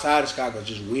niggas outside of Chicago is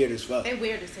just weird as fuck. They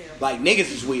weird as hell. Like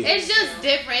niggas is weird. It's just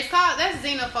different. That's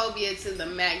xenophobia to the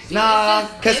max. Nah,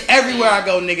 cause everywhere I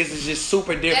go, niggas is just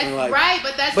super different. That's like, right,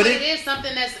 but that's what it is.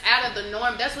 Something that's out of the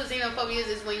norm. That's what xenophobia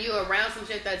is when you're around some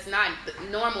shit that's not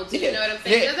normal to you. You know what I'm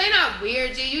saying? Because they not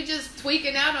weird, G. You just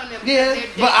tweaking out on them. Yeah,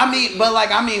 but I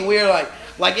mean, we're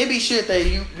like it be shit that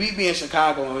we be in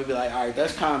Chicago and we be like, all right,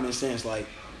 that's common sense. Like,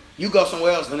 you go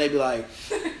somewhere else and they be like,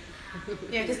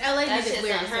 yeah, because LA is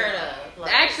weird as hell. Like,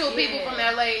 the actual people from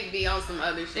LA be on some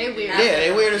other shit. They weird. Yeah,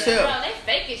 they weird as hell. Bro, they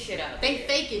faking shit up. They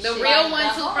faking shit. The real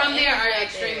ones who from there are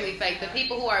extremely fake. The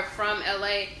people who are from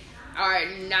LA are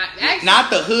not actually,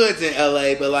 not the hoods in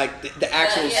LA, but like the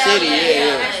actual city.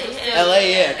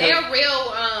 LA. They're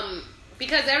real.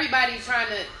 Because everybody's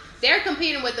they're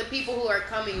competing with the people who are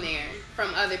coming there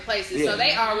from other places. So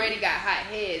they already got hot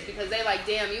heads because they like,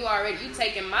 damn, you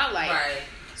taking my life. Right.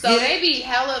 So they be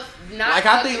hella not like,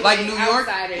 I think like New York,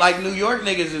 outsiders. like New York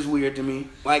niggas is weird to me.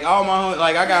 Like all my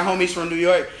I got homies from New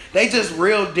York. They just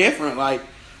real different. Like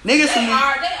niggas from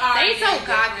they so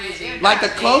cocky. Like the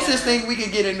closest thing we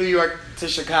can get in New York to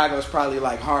Chicago is probably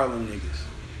like Harlem niggas.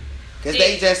 Cause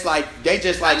they just like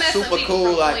super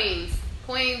cool like.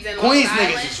 Queens and Queens Long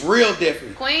niggas Island. is real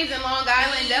different. Queens and Long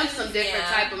Island, them some different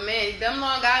type of men. Them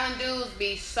Long Island dudes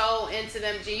be so into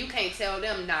them. G, you can't tell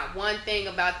them not one thing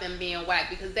about them being whack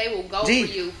because they will go for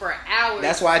you for hours.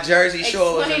 That's why Jersey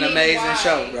Shore was an amazing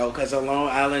show, bro. Cause of Long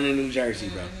Island and New Jersey,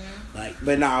 bro. Like,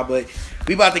 but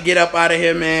we about to get up out of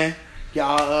here, man.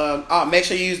 Y'all, make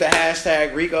sure you use the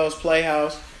hashtag Rico's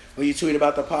Playhouse when you tweet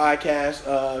about the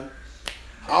podcast.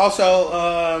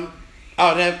 Also,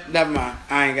 never mind.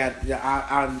 I ain't got.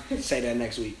 I'll say that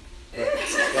next week.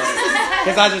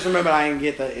 Because I just remembered I didn't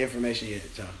get the information yet.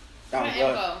 So,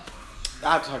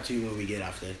 I'll talk to you when we get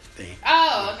off the thing.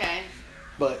 Oh, okay.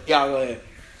 But y'all go ahead.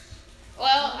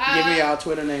 Well, give me y'all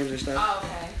Twitter names and stuff. Oh,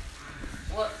 okay.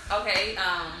 Well, okay.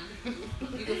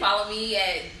 You can follow me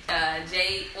at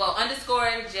 _Jade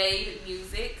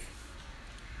Music.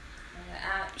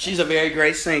 She's a very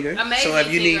great singer. Amazing so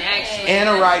if you singer, need actually. and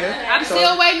a writer, I'm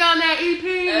still waiting on that EP.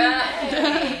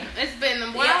 It's been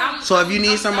a while. Yeah, so if you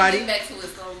need somebody, back to it,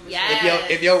 so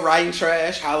if you're writing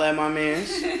trash, holla at my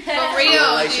mans. For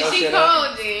real, dude, she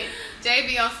cold, dude.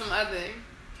 JB on some other.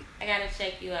 I gotta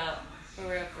check you out. For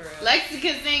real. Lexi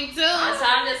can sing too. So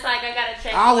I'm just like, I gotta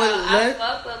check you out. I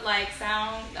fuck with like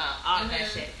sound, all that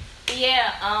shit. But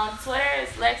yeah, Twitter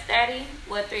is Lex Daddy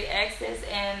with 3 X's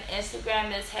and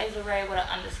Instagram is Hazel Ray with an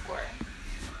 _.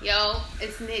 Yo,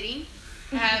 it's Nitty.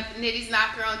 I have Nitty's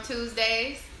Knocker on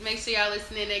Tuesdays. Make sure y'all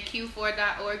listening at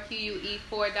Q4.org,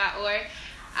 QUE4.org.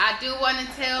 I do want to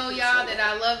tell y'all that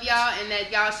I love y'all and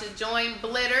that y'all should join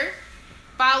Blitter.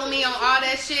 Follow me on all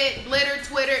that shit. Blitter,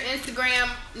 Twitter, Instagram,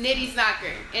 Nitty's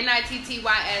Knocker.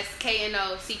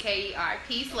 NITTYSKNOCKER.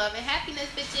 Peace, love, and happiness,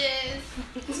 bitches.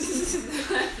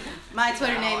 My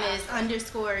Twitter name is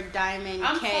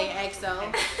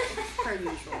 _DiamondKXO. Per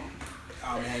usual.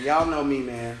 Oh man, y'all know me,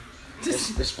 man.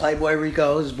 It's Playboy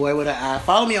Rico. This boy with an eye.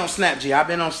 Follow me on Snap, G. I've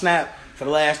been on Snap for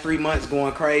the last 3 months,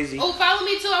 going crazy. Oh, follow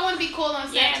me too. I want to be cool on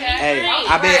Snapchat. Hey,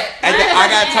 I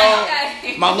got told.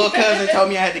 My little cousin told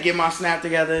me I had to get my Snap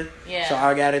together. Yeah. So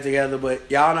I got it together. But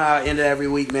y'all know how I end it every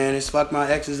week, man. It's fuck my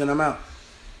exes and I'm out.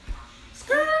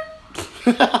 Skirt.